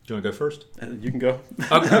 Do you want to go first? You can go.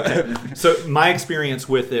 Okay. So my experience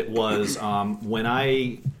with it was when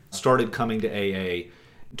I started coming to AA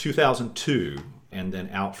 2002 and then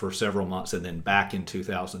out for several months and then back in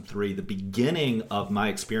 2003, the beginning of my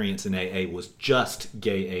experience in AA was just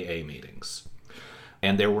gay AA meetings.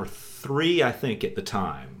 And there were 3, I think, at the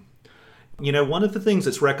time. One of the things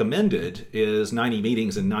that's recommended is 90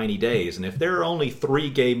 meetings in 90 days. And if there are only 3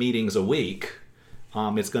 gay meetings a week,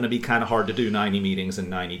 it's going to be kind of hard to do 90 meetings in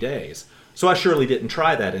 90 days. So I surely didn't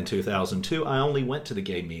try that in 2002. I only went to the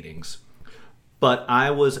gay meetings. But I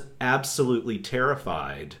was absolutely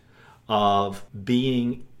terrified of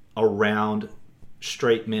being around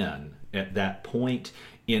straight men at that point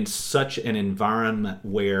in such an environment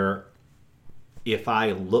where if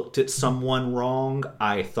I looked at someone wrong,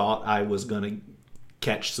 I thought I was going to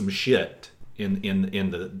catch some shit in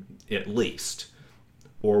the at least,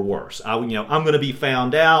 or worse. I'm going to be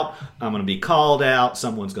found out. I'm going to be called out.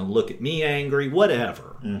 Someone's going to look at me angry.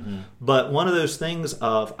 Whatever. Mm-hmm. But one of those things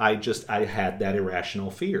of I had that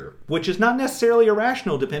irrational fear, which is not necessarily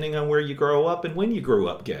irrational depending on where you grow up and when you grew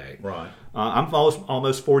up gay. Right. I'm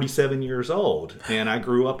almost 47 years old, and I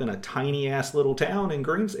grew up in a tiny ass little town in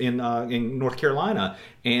in North Carolina,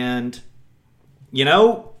 and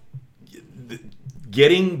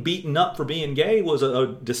getting beaten up for being gay was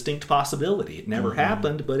a distinct possibility. It never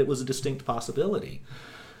happened, but it was a distinct possibility.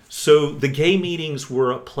 So the gay meetings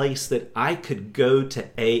were a place that I could go to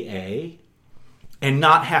AA and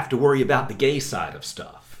not have to worry about the gay side of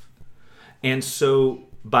stuff. And so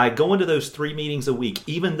by going to those 3 meetings a week,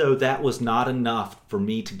 even though that was not enough for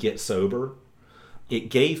me to get sober, it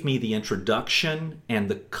gave me the introduction and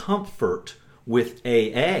the comfort with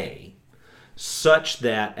AA, such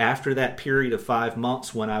that after that period of 5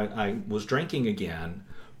 months when I was drinking again,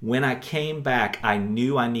 when I came back, I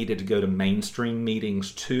knew I needed to go to mainstream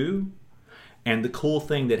meetings too. And the cool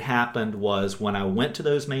thing that happened was when I went to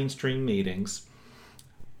those mainstream meetings,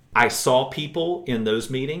 I saw people in those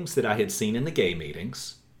meetings that I had seen in the gay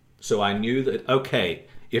meetings. So I knew that, okay,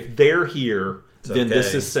 if they're here, then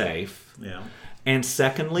this is safe. Yeah. And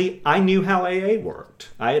secondly, I knew how AA worked.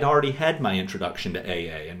 I had already had my introduction to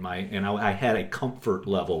AA, and I had a comfort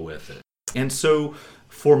level with it. And so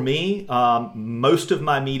for me, most of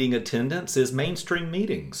my meeting attendance is mainstream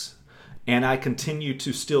meetings. And I continue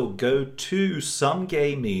to still go to some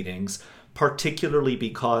gay meetings, particularly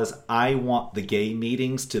because I want the gay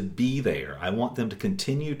meetings to be there. I want them to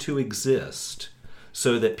continue to exist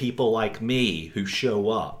so that people like me who show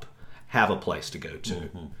up have a place to go to.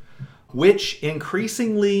 Mm-hmm. Which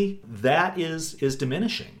increasingly that is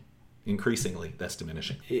diminishing. Increasingly, that's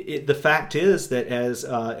diminishing. The fact is that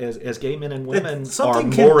as gay men and women are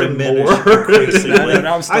more and more.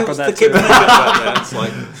 I'm stuck on that too. About that. It's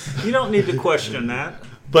like you don't need to question that.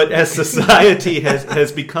 But as society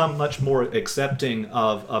has become much more accepting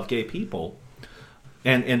of gay people,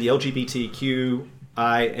 and the LGBTQIA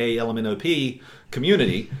LMNOP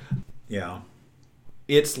community, yeah,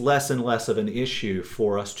 it's less and less of an issue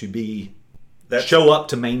for us to show up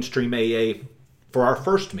to mainstream AA for our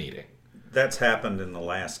first meeting. That's happened in the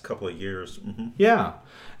last couple of years. Mm-hmm. Yeah.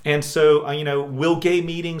 And so, will gay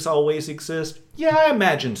meetings always exist? Yeah, I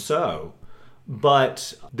imagine so.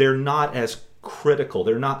 But they're not as critical.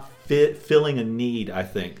 They're not filling a need, I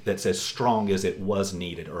think, that's as strong as it was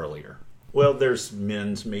needed earlier. Well, there's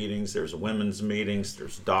men's meetings, there's women's meetings,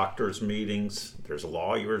 there's doctors' meetings, there's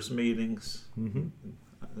lawyers' meetings. Mm-hmm.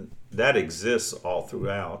 That exists all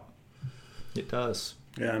throughout. It does.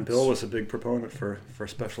 Yeah, and Bill was a big proponent for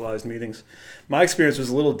specialized meetings. My experience was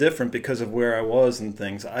a little different because of where I was and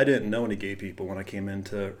things. I didn't know any gay people when I came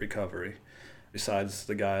into recovery, besides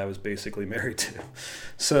the guy I was basically married to.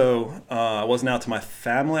 So I wasn't out to my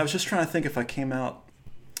family. I was just trying to think if I came out.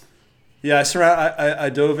 Yeah, I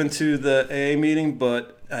dove into the AA meeting,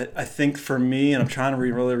 but I think for me, and I'm trying to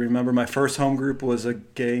really remember, my first home group was a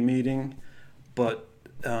gay meeting, but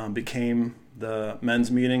became the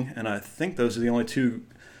men's meeting, and I think those are the only 2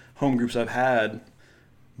 home groups I've had,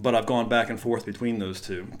 but I've gone back and forth between those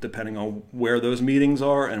 2, depending on where those meetings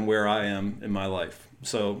are and where I am in my life.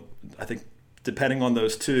 So I think depending on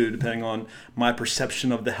those 2, depending on my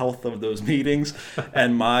perception of the health of those meetings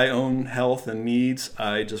and my own health and needs,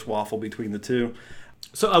 I just waffle between the 2.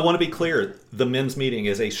 So I want to be clear, the men's meeting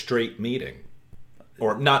is a straight meeting.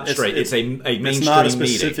 Or not straight, it's a mainstream meeting. It's not a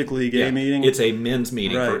specifically gay meeting. It's a men's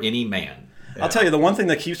meeting for any man. I'll tell you, the one thing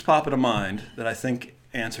that keeps popping to mind that I think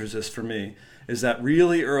answers this for me is that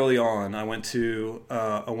really early on, I went to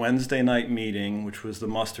a Wednesday night meeting, which was the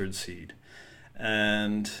Mustard Seed.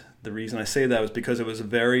 And the reason I say that was because it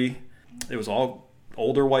was all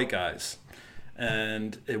older white guys.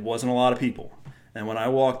 And it wasn't a lot of people. And when I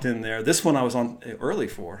walked in there, this one I was on early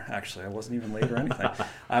for, actually. I wasn't even late or anything.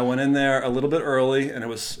 I went in there a little bit early, and it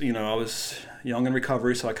was, I was young in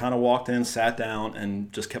recovery, so I kind of walked in, sat down,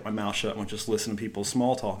 and just kept my mouth shut and just listened to people's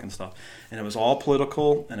small talk and stuff. And it was all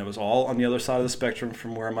political, and it was all on the other side of the spectrum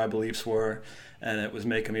from where my beliefs were, and it was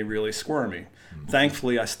making me really squirmy.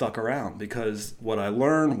 Thankfully, I stuck around, because what I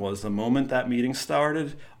learned was the moment that meeting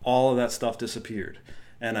started, all of that stuff disappeared.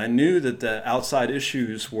 And I knew that the outside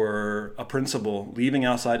issues were a principle. Leaving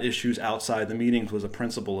outside issues outside the meetings was a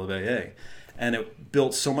principle of AA. And it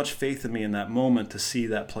built so much faith in me in that moment to see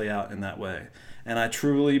that play out in that way. And I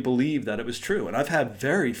truly believe that it was true. And I've had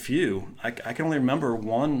very few. I can only remember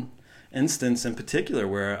one instance in particular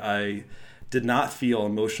where I did not feel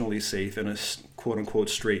emotionally safe in a quote-unquote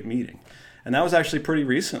straight meeting. And that was actually pretty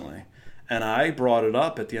recently. And I brought it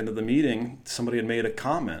up at the end of the meeting. Somebody had made a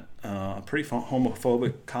comment, a pretty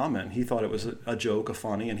homophobic comment. He thought it was a joke, a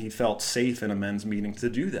funny, and he felt safe in a men's meeting to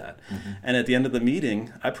do that. Mm-hmm. And at the end of the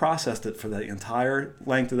meeting, I processed it for the entire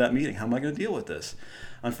length of that meeting. How am I going to deal with this?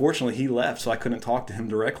 Unfortunately, he left, so I couldn't talk to him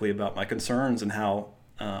directly about my concerns and how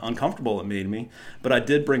uncomfortable it made me. But I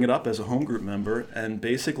did bring it up as a home group member and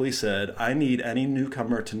basically said, I need any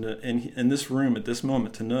newcomer in this room at this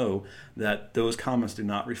moment to know that those comments do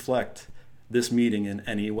not reflect this meeting in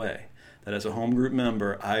any way. That as a home group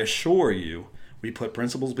member, I assure you, we put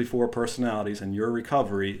principles before personalities, and your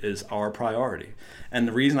recovery is our priority. And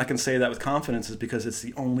the reason I can say that with confidence is because it's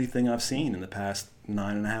the only thing I've seen in the past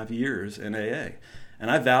 9.5 years in AA.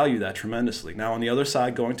 And I value that tremendously. Now, on the other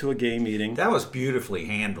side, going to a gay meeting... That was beautifully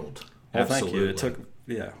handled. Well, thank you. It took...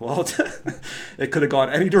 Yeah, well, it could have gone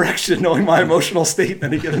any direction knowing my emotional state at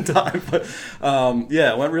any given time. But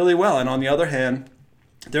it went really well. And on the other hand,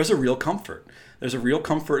 there's a real comfort. There's a real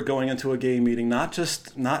comfort going into a gay meeting, not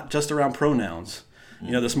just around pronouns.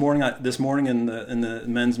 This morning in the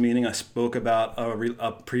men's meeting, I spoke about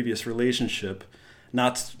a previous relationship.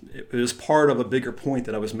 It was part of a bigger point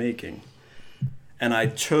that I was making, and I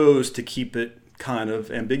chose to keep it kind of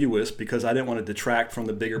ambiguous because I didn't want to detract from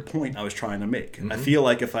the bigger point I was trying to make. Mm-hmm. I feel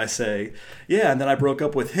like if I say, and then I broke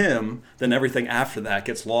up with him, then everything after that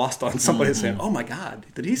gets lost on somebody saying, oh my God,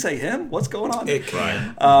 did he say him? What's going on? It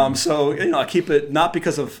can. I keep it not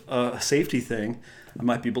because of a safety thing. I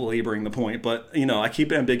might be belaboring the point, but I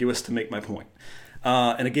keep it ambiguous to make my point.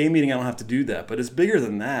 In a gay meeting, I don't have to do that, but it's bigger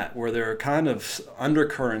than that, where there are kind of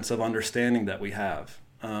undercurrents of understanding that we have.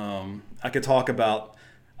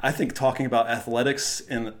 I think talking about athletics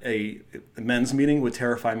in a men's meeting would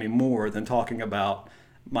terrify me more than talking about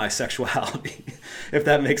my sexuality, if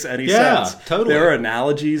that makes any sense. Yeah, totally. There are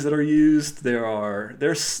analogies that are used. There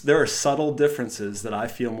are subtle differences that I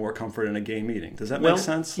feel more comfort in a gay meeting. Does that make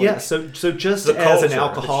sense? Yeah, so just as an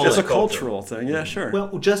alcoholic... It's just a cultural thing, yeah, sure.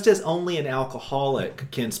 Well, just as only an alcoholic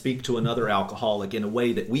can speak to another alcoholic in a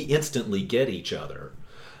way that we instantly get each other,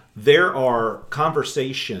 there are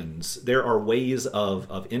conversations, there are ways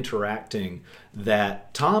of interacting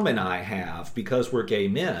that Tom and I have because we're gay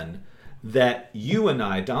men that you and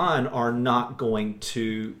I, Don, are not going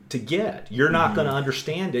to get. You're not going to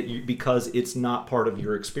understand it because it's not part of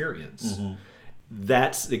your experience. Mm-hmm.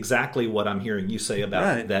 That's exactly what I'm hearing you say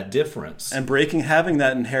about that difference. And having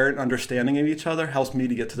that inherent understanding of each other helps me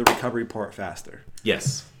to get to the recovery part faster.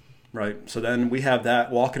 Yes. Right. So then we have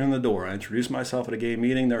that walking in the door. I introduce myself at a gay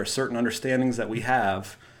meeting. There are certain understandings that we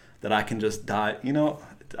have that I can just I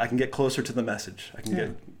can get closer to the message. I can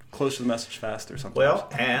get closer to the message faster sometimes. Well,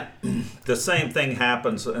 and the same thing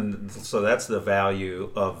happens, and so that's the value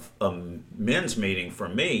of a men's meeting for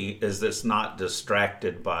me, is it's not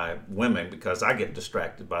distracted by women, because I get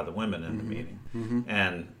distracted by the women in the meeting. Mm-hmm.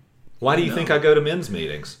 And why do you think I go to men's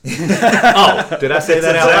meetings? Oh, did I say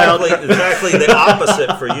that out loud? Exactly the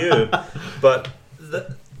opposite for you. But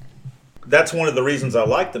that's one of the reasons I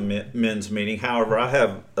like the men's meeting. However, I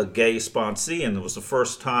have a gay sponsee, and it was the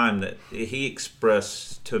first time that he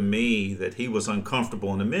expressed to me that he was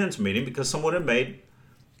uncomfortable in the men's meeting because someone had made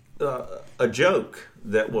a joke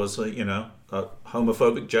that was, a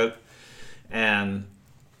homophobic joke. And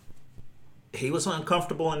he was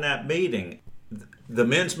uncomfortable in that meeting. The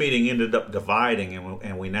men's meeting ended up dividing,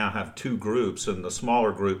 and we now have two groups, and the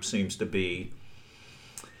smaller group seems to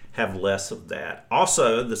have less of that.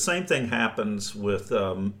 Also, the same thing happens with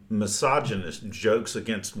misogynist jokes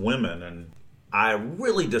against women, and I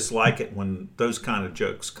really dislike it when those kind of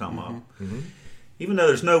jokes come up. Mm-hmm. Even though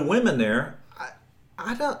there's no women there,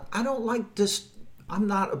 I don't like this. I'm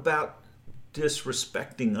not about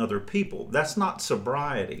disrespecting other people. That's not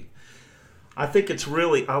sobriety. I think it's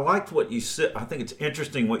really, I liked what you said. I think it's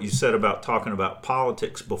interesting what you said about talking about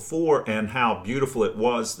politics before, and how beautiful it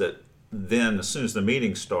was that then, as soon as the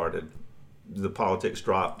meeting started, the politics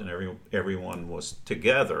dropped and everyone was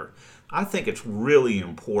together. I think it's really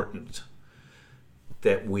important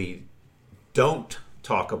that we don't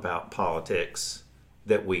talk about politics,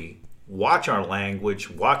 that we watch our language,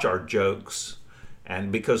 watch our jokes,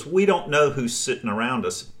 and because we don't know who's sitting around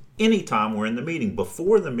us anytime we're in the meeting,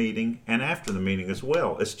 before the meeting and after the meeting as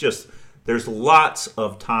well. It's just, there's lots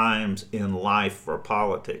of times in life for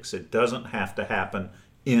politics. It doesn't have to happen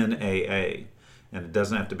in AA, and it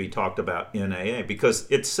doesn't have to be talked about in AA, because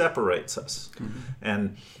it separates us. Mm-hmm.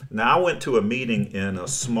 And now I went to a meeting in a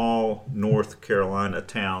small North Carolina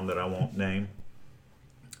town that I won't name,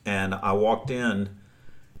 and I walked in.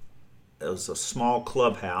 It was a small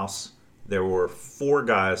clubhouse. There were 4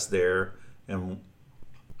 guys there, and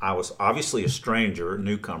I was obviously a stranger, a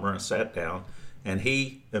newcomer. I sat down, and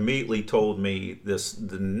he immediately told me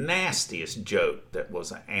the nastiest joke that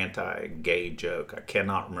was an anti-gay joke. I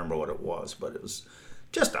cannot remember what it was, but it was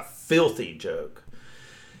just a filthy joke.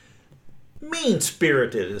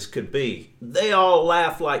 Mean-spirited as could be. They all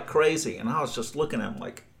laughed like crazy, and I was just looking at them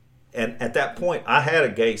like, and at that point, I had a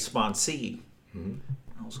gay sponsee. Mm-hmm.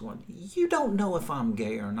 I was going, you don't know if I'm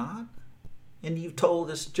gay or not, and you told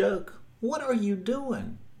this joke. What are you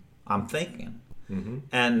doing? I'm thinking. Mm-hmm.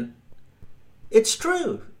 And it's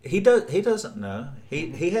true. He doesn't know.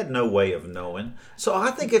 He had no way of knowing. So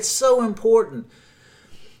I think it's so important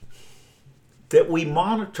that we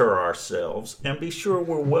monitor ourselves and be sure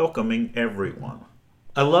we're welcoming everyone.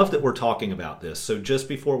 I love that we're talking about this. So just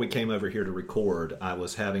before we came over here to record, I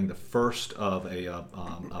was having the first of a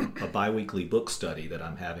bi-weekly book study that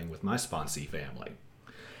I'm having with my sponsee family.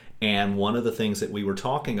 And one of the things that we were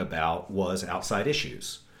talking about was outside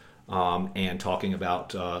issues. And talking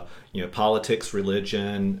about politics,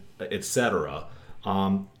 religion, etc.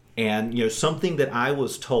 And something that I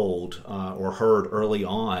was told or heard early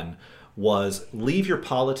on was, leave your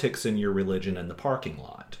politics and your religion in the parking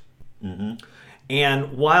lot. Mm-hmm.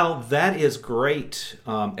 And while that is great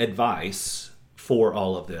advice for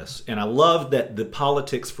all of this, and I love that the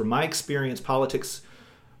politics, from my experience, politics,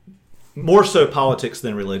 more so politics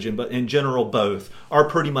than religion, but in general both, are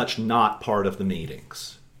pretty much not part of the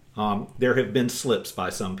meetings. There have been slips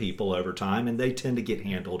by some people over time, and they tend to get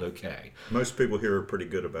handled okay. Most people here are pretty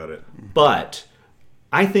good about it. But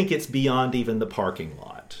I think it's beyond even the parking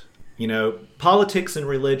lot. Politics and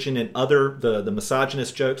religion and other, the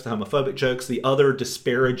misogynist jokes, the homophobic jokes, the other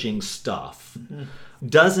disparaging stuff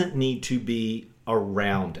doesn't need to be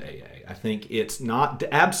around AA. I think it's not,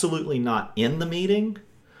 absolutely not in the meeting,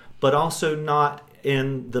 but also not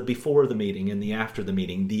in the before the meeting and the after the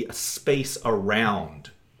meeting, the space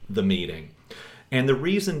around the meeting. And the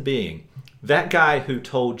reason being, that guy who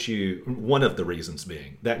told you, one of the reasons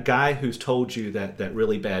being, that guy who's told you that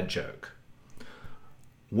really bad joke,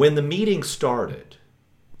 when the meeting started,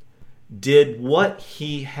 did what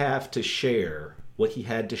he had to share,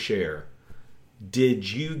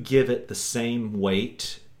 did you give it the same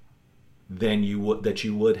weight that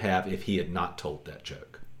you would have if he had not told that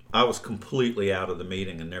joke? I was completely out of the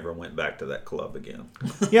meeting and never went back to that club again.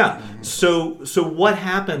 Yeah. So what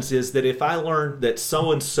happens is that if I learn that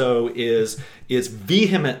so-and-so is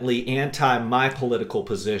vehemently anti my political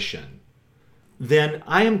position, then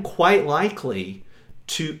I am quite likely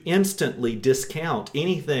to instantly discount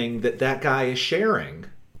anything that guy is sharing.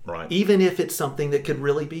 Right. Even if it's something that could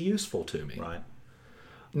really be useful to me. Right.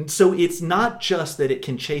 And so it's not just that it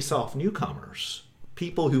can chase off newcomers.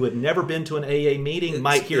 People who had never been to an AA meeting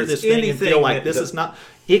might hear this thing and feel like this is not...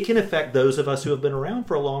 It can affect those of us who have been around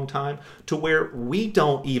for a long time to where we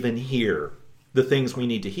don't even hear the things we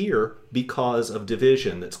need to hear because of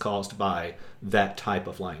division that's caused by that type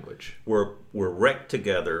of language. We're wrecked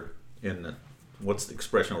together in the... What's the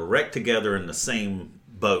expression? We're wrecked together in the same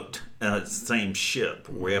boat, same ship.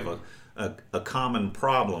 We have a common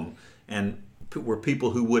problem, and we're people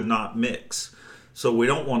who would not mix. So we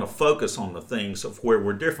don't want to focus on the things of where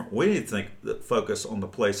we're different. We need to focus on the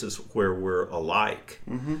places where we're alike.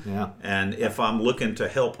 Mm-hmm. Yeah. And if I'm looking to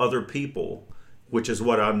help other people, which is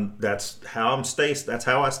that's how I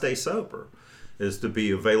stay sober, is to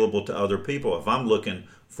be available to other people. If I'm looking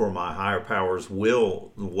for my higher power's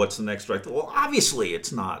will, what's the next directive? Well, obviously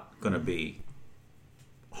it's not going to be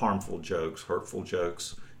harmful jokes, hurtful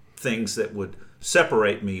jokes, things that would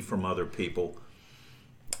separate me from other people.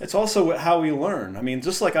 It's also how we learn. I mean,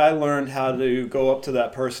 just like I learned how to go up to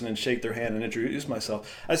that person and shake their hand and introduce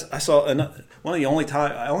myself. I saw one of the only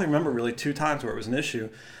time, I only remember really 2 times where it was an issue,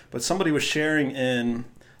 but somebody was sharing in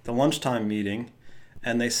the lunchtime meeting,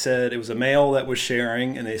 and they said it was a male that was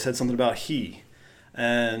sharing, and they said something about he.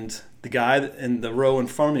 And the guy in the row in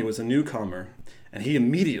front of me was a newcomer, and he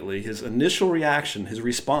immediately, his initial reaction, his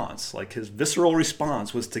response, like his visceral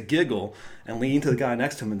response, was to giggle and lean to the guy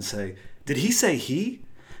next to him and say, "Did he say he?"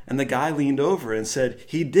 And the guy leaned over and said,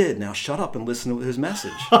 "He did. Now shut up and listen to his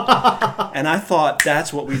message." And I thought,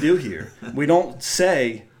 that's what we do here. We don't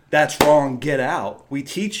say, "That's wrong, get out." We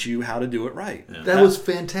teach you how to do it right. Yeah. That was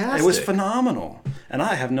fantastic. It was phenomenal. And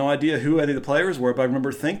I have no idea who any of the players were, but I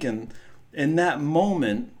remember thinking, in that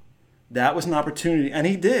moment, that was an opportunity. And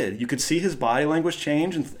he did. You could see his body language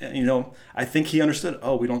change. And, I think he understood,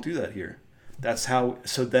 oh, we don't do that here. That's how,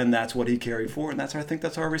 so then that's what he carried forward. And I think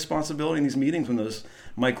that's our responsibility in these meetings when those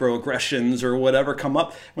microaggressions or whatever come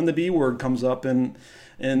up. When the B word comes up in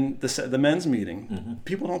the men's meeting,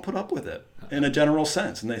 people don't put up with it in a general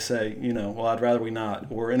sense. And they say, well, I'd rather we not.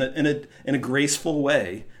 Or in a graceful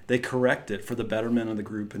way, they correct it for the betterment of the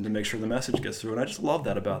group and to make sure the message gets through. And I just love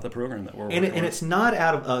that about the program that we're working on. And it's not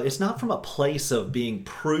it's not from a place of being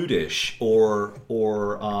prudish or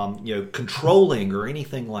controlling or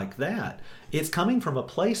anything like that. It's coming from a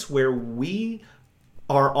place where we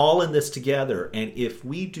are all in this together, and if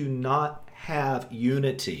we do not have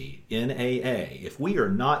unity in AA, if we are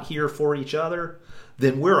not here for each other,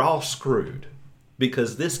 then we're all screwed.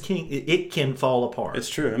 Because it can fall apart. It's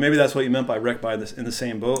true, and maybe that's what you meant by Rick, by this in the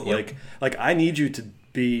same boat. Yep. Like I need you to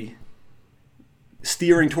be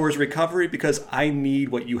steering towards recovery because I need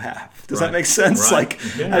what you have. Does that make sense? Right.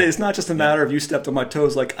 It's not just a matter of you stepped on my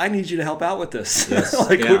toes. Like, I need you to help out with this. Yes.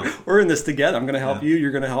 We're in this together. I'm going to help you.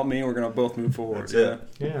 You're going to help me. We're going to both move forward. That's it.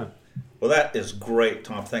 Yeah. Well, that is great,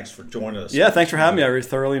 Tom. Thanks for joining us. Yeah, thanks for having me. I really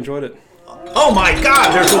thoroughly enjoyed it. Oh my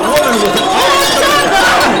God! There's a woman with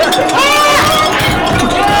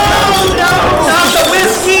Not the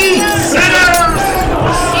whiskey!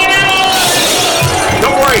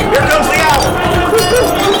 Don't worry, here comes the owl.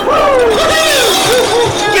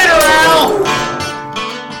 Get her, Al!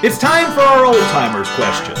 It's time for our old timers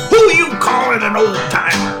question. Who you calling an old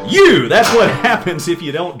timer? You! That's what happens if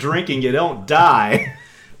you don't drink and you don't die.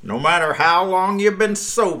 No matter how long you've been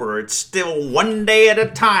sober, it's still one day at a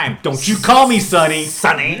time. Don't you call me Sonny.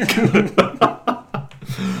 Sonny.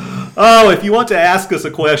 Oh, if you want to ask us a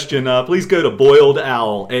question, please go to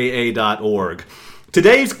boiledowlaa.org.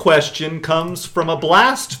 Today's question comes from a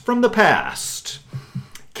blast from the past.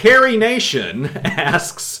 Carrie Nation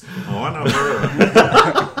asks, Oh, I know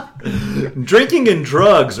her. drinking and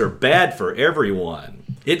drugs are bad for everyone.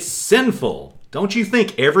 It's sinful. Don't you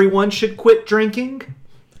think everyone should quit drinking?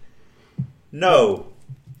 No.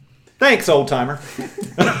 Thanks, old timer.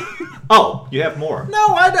 Oh, you have more. No,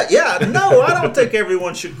 I don't. Yeah, no, I don't think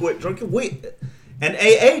everyone should quit drinking. And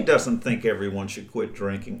AA doesn't think everyone should quit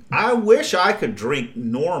drinking. I wish I could drink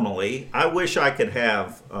normally. I wish I could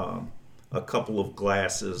have a couple of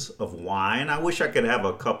glasses of wine. I wish I could have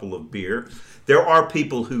a couple of beer. There are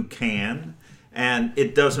people who can, and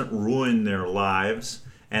it doesn't ruin their lives.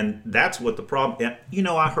 And that's what the problem.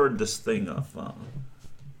 I heard this thing of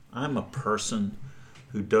I'm a person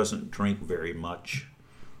who doesn't drink very much,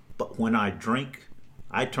 but when I drink,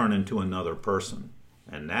 I turn into another person,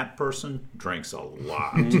 and that person drinks a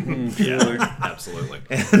lot. Yeah, absolutely.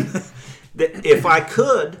 And if I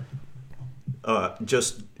could,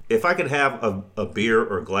 if I could have a beer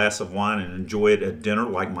or a glass of wine and enjoy it at dinner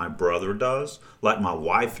like my brother does, like my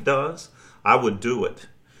wife does, I would do it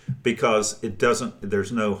because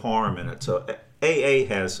there's no harm in it. So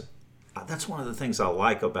AA that's one of the things I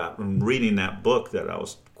like about reading that book that I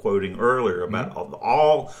was quoting earlier about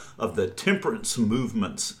all of the temperance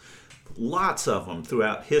movements, lots of them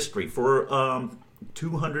throughout history for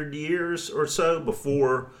 200 years or so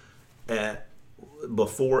before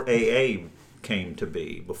AA came to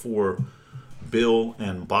be, before Bill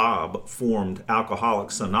and Bob formed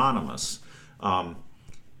Alcoholics Anonymous.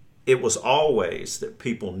 It was always that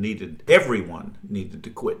everyone needed to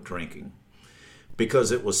quit drinking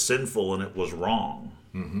because it was sinful and it was wrong.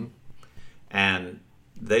 Mm-hmm. And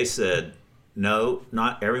they said, no,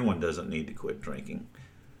 not everyone doesn't need to quit drinking.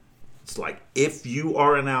 It's like, if you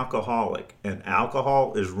are an alcoholic and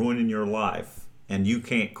alcohol is ruining your life and you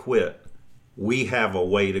can't quit, we have a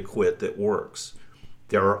way to quit that works.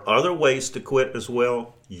 There are other ways to quit as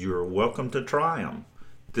well. You're welcome to try them.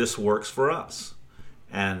 This works for us.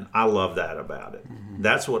 And I love that about it. Mm-hmm.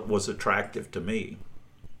 That's what was attractive to me.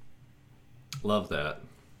 Love that.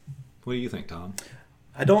 What do you think, Tom?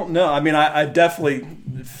 I don't know. I mean, I definitely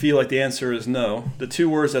feel like the answer is no. The two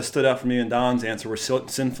words that stood out for me in Don's answer were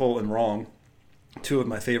sinful and wrong. Two of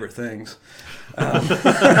my favorite things. I've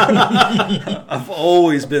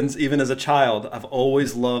always been, even as a child, I've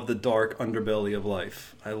always loved the dark underbelly of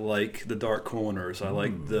life. I like the dark corners. I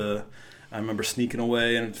remember sneaking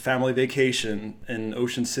away on family vacation in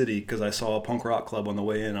Ocean City because I saw a punk rock club on the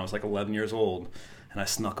way in. I was like 11 years old. And I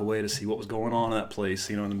snuck away to see what was going on in that place,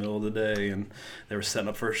 in the middle of the day, and they were setting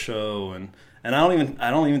up for a show, and I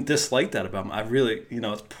don't even dislike that about them. I really,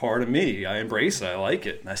 it's part of me. I embrace it. I like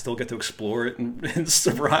it, and I still get to explore it in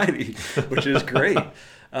sobriety, which is great.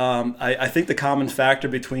 I think the common factor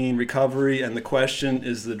between recovery and the question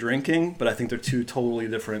is the drinking, but I think they're two totally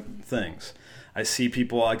different things. I see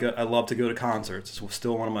people, I love to go to concerts. It's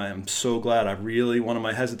still I'm so glad. One of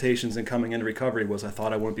my hesitations in coming into recovery was I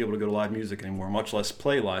thought I wouldn't be able to go to live music anymore, much less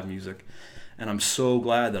play live music. And I'm so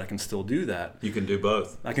glad that I can still do that. You can do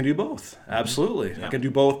both. I can do both. Absolutely. Yeah. I can do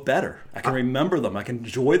both better. I can remember them. I can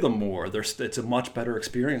enjoy them more. It's a much better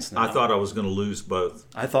experience now. I thought I was going to lose both.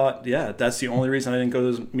 I thought, that's the only reason I didn't go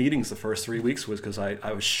to those meetings the first 3 weeks was because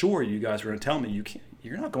I was sure you guys were going to tell me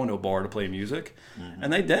you're not going to a bar to play music. Mm-hmm.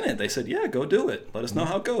 And they didn't. They said, yeah, go do it. Let us know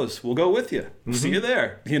how it goes. We'll go with you. We'll see you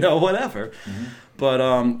there. Whatever. Mm-hmm. But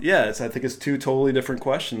I think it's two totally different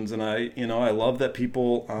questions. And I love that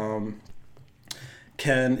people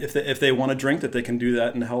can, if they want to drink, that they can do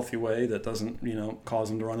that in a healthy way that doesn't, cause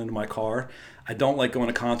them to run into my car. I don't like going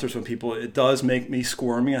to concerts when it does make me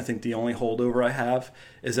squirmy. I think the only holdover I have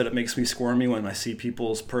is that it makes me squirmy when I see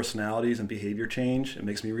people's personalities and behavior change. It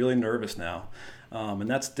makes me really nervous now. And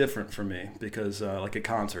that's different for me because like at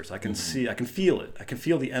concerts, I can I can feel it. I can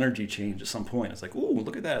feel the energy change at some point. It's like, ooh,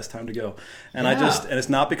 look at that. It's time to go. And and it's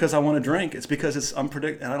not because I want to drink. It's because it's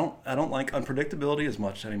unpredictable. And I don't like unpredictability as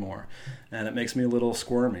much anymore. And it makes me a little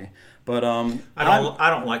squirmy. But I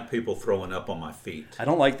don't like people throwing up on my feet. I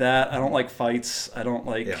don't like that. I don't like fights. I don't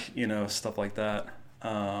like, stuff like that.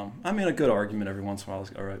 I mean, a good argument every once in a while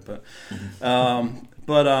is all right.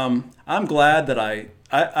 But I'm glad that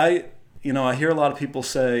I hear a lot of people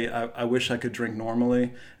say, I wish I could drink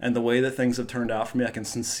normally. And the way that things have turned out for me, I can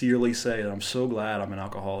sincerely say that I'm so glad I'm an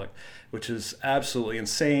alcoholic, which is absolutely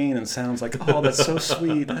insane and sounds like, oh, that's so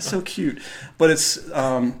sweet. That's so cute. But it's,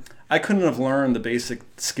 I couldn't have learned the basic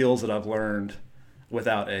skills that I've learned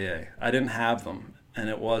without AA. I didn't have them. And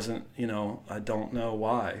it wasn't, I don't know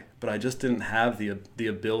why, but I just didn't have the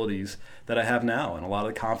abilities that I have now, and a lot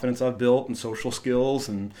of the confidence I've built and social skills.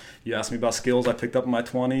 And you asked me about skills I picked up in my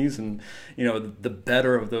 20s, and the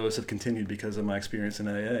better of those have continued because of my experience in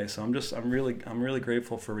AA. So I'm really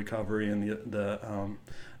grateful for recovery and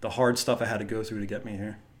the hard stuff I had to go through to get me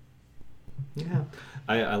here. Yeah,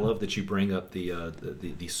 I love that you bring up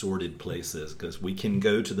the sordid places, because we can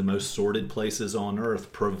go to the most sordid places on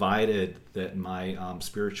earth provided that my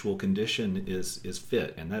spiritual condition is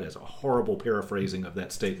fit. And that is a horrible paraphrasing of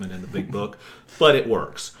that statement in the big book, but it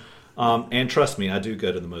works. And trust me, I do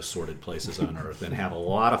go to the most sordid places on earth and have a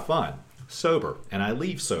lot of fun, sober, and I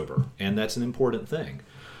leave sober, and that's an important thing.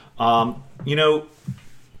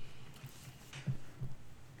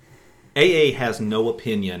 AA has no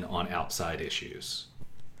opinion on outside issues.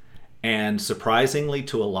 And surprisingly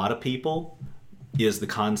to a lot of people is the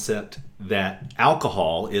concept that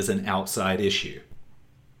alcohol is an outside issue.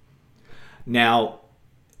 Now,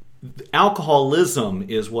 alcoholism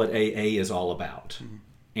is what AA is all about. Mm-hmm.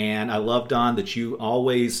 And I love, Don, that you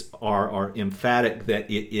always are emphatic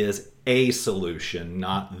that it is a solution,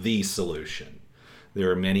 not the solution.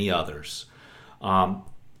 There are many others.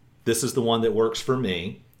 This is the one that works for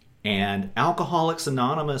me. And Alcoholics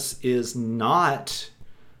Anonymous is not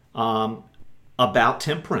about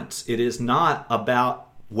temperance. It is not about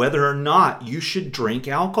whether or not you should drink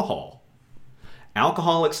alcohol.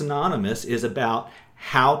 Alcoholics Anonymous is about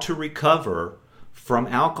how to recover from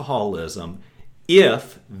alcoholism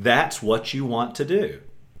if that's what you want to do.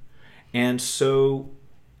 And so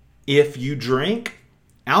if you drink,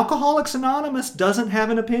 Alcoholics Anonymous doesn't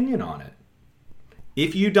have an opinion on it.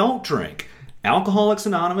 If you don't drink, Alcoholics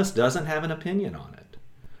Anonymous doesn't have an opinion on it.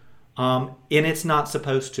 And it's not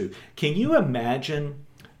supposed to. Can you imagine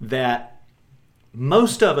that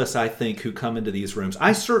most of us, I think, who come into these rooms,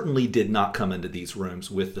 I certainly did not come into these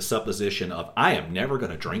rooms with the supposition of, I am never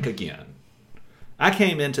going to drink again. I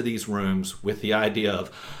came into these rooms with the idea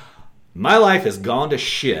of, my life has gone to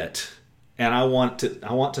shit, and I want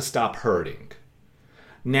to stop hurting.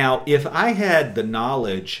 Now, if I had the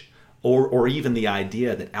knowledge or even the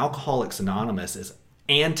idea that Alcoholics Anonymous is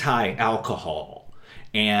anti-alcohol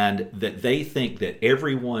and that they think that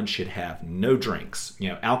everyone should have no drinks.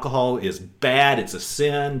 Alcohol is bad, it's a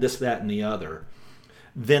sin, this, that, and the other.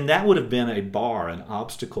 then that would have been a bar, an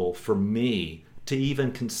obstacle for me to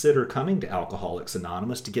even consider coming to Alcoholics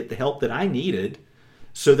Anonymous to get the help that I needed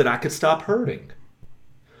so that I could stop hurting.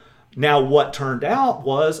 Now, what turned out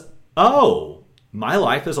was, my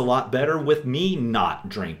life is a lot better with me not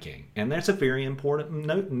drinking. And that's a very important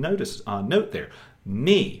note there.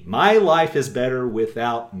 My life is better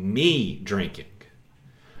without me drinking.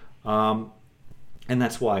 And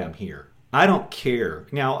that's why I'm here. I don't care.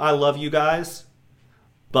 Now, I love you guys,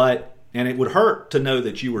 and it would hurt to know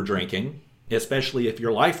that you were drinking, especially if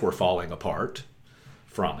your life were falling apart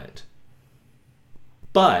from it.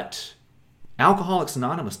 But Alcoholics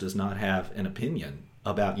Anonymous does not have an opinion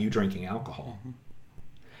about you drinking alcohol. Mm-hmm.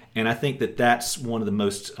 And I think that that's one of the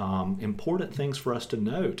most important things for us to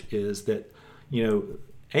note is that,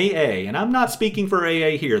 AA, and I'm not speaking for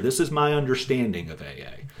AA here, this is my understanding of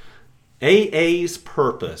AA. AA's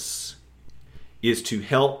purpose is to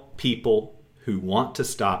help people who want to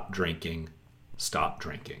stop drinking.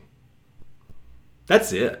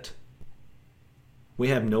 That's it. We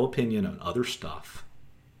have no opinion on other stuff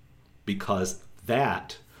because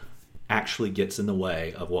that actually gets in the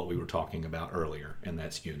way of what we were talking about earlier, and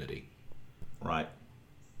that's unity. Right.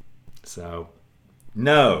 So,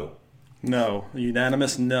 no. No.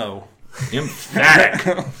 Unanimous no.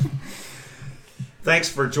 Emphatic. Thanks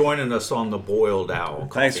for joining us on the Boiled Owl.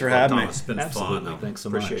 Thanks for having me. It's been Absolutely. fun. Thanks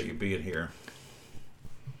so much. Appreciate you being here.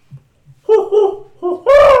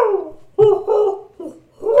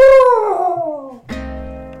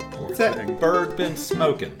 What's that bird been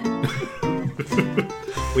smoking?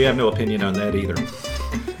 We have no opinion on that either.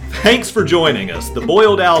 Thanks for joining us. The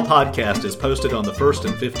Boiled Owl podcast is posted on the 1st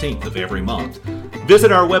and 15th of every month.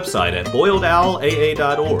 Visit our website at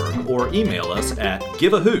boiledowlaa.org or email us at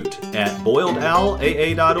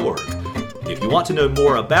giveahoot@boiledowlaa.org. If you want to know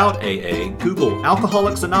more about AA, Google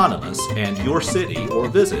Alcoholics Anonymous and your city or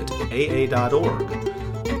visit aa.org.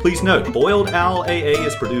 Please note, Boiled Owl AA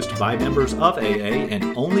is produced by members of AA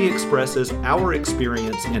and only expresses our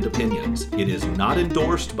experience and opinions. It is not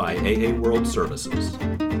endorsed by AA World Services.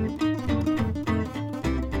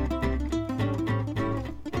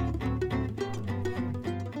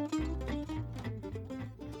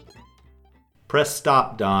 Press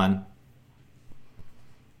stop, Don.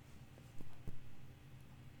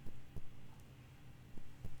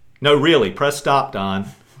 No, really, press stop, Don.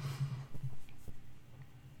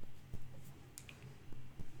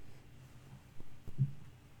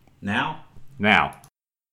 Now? Now.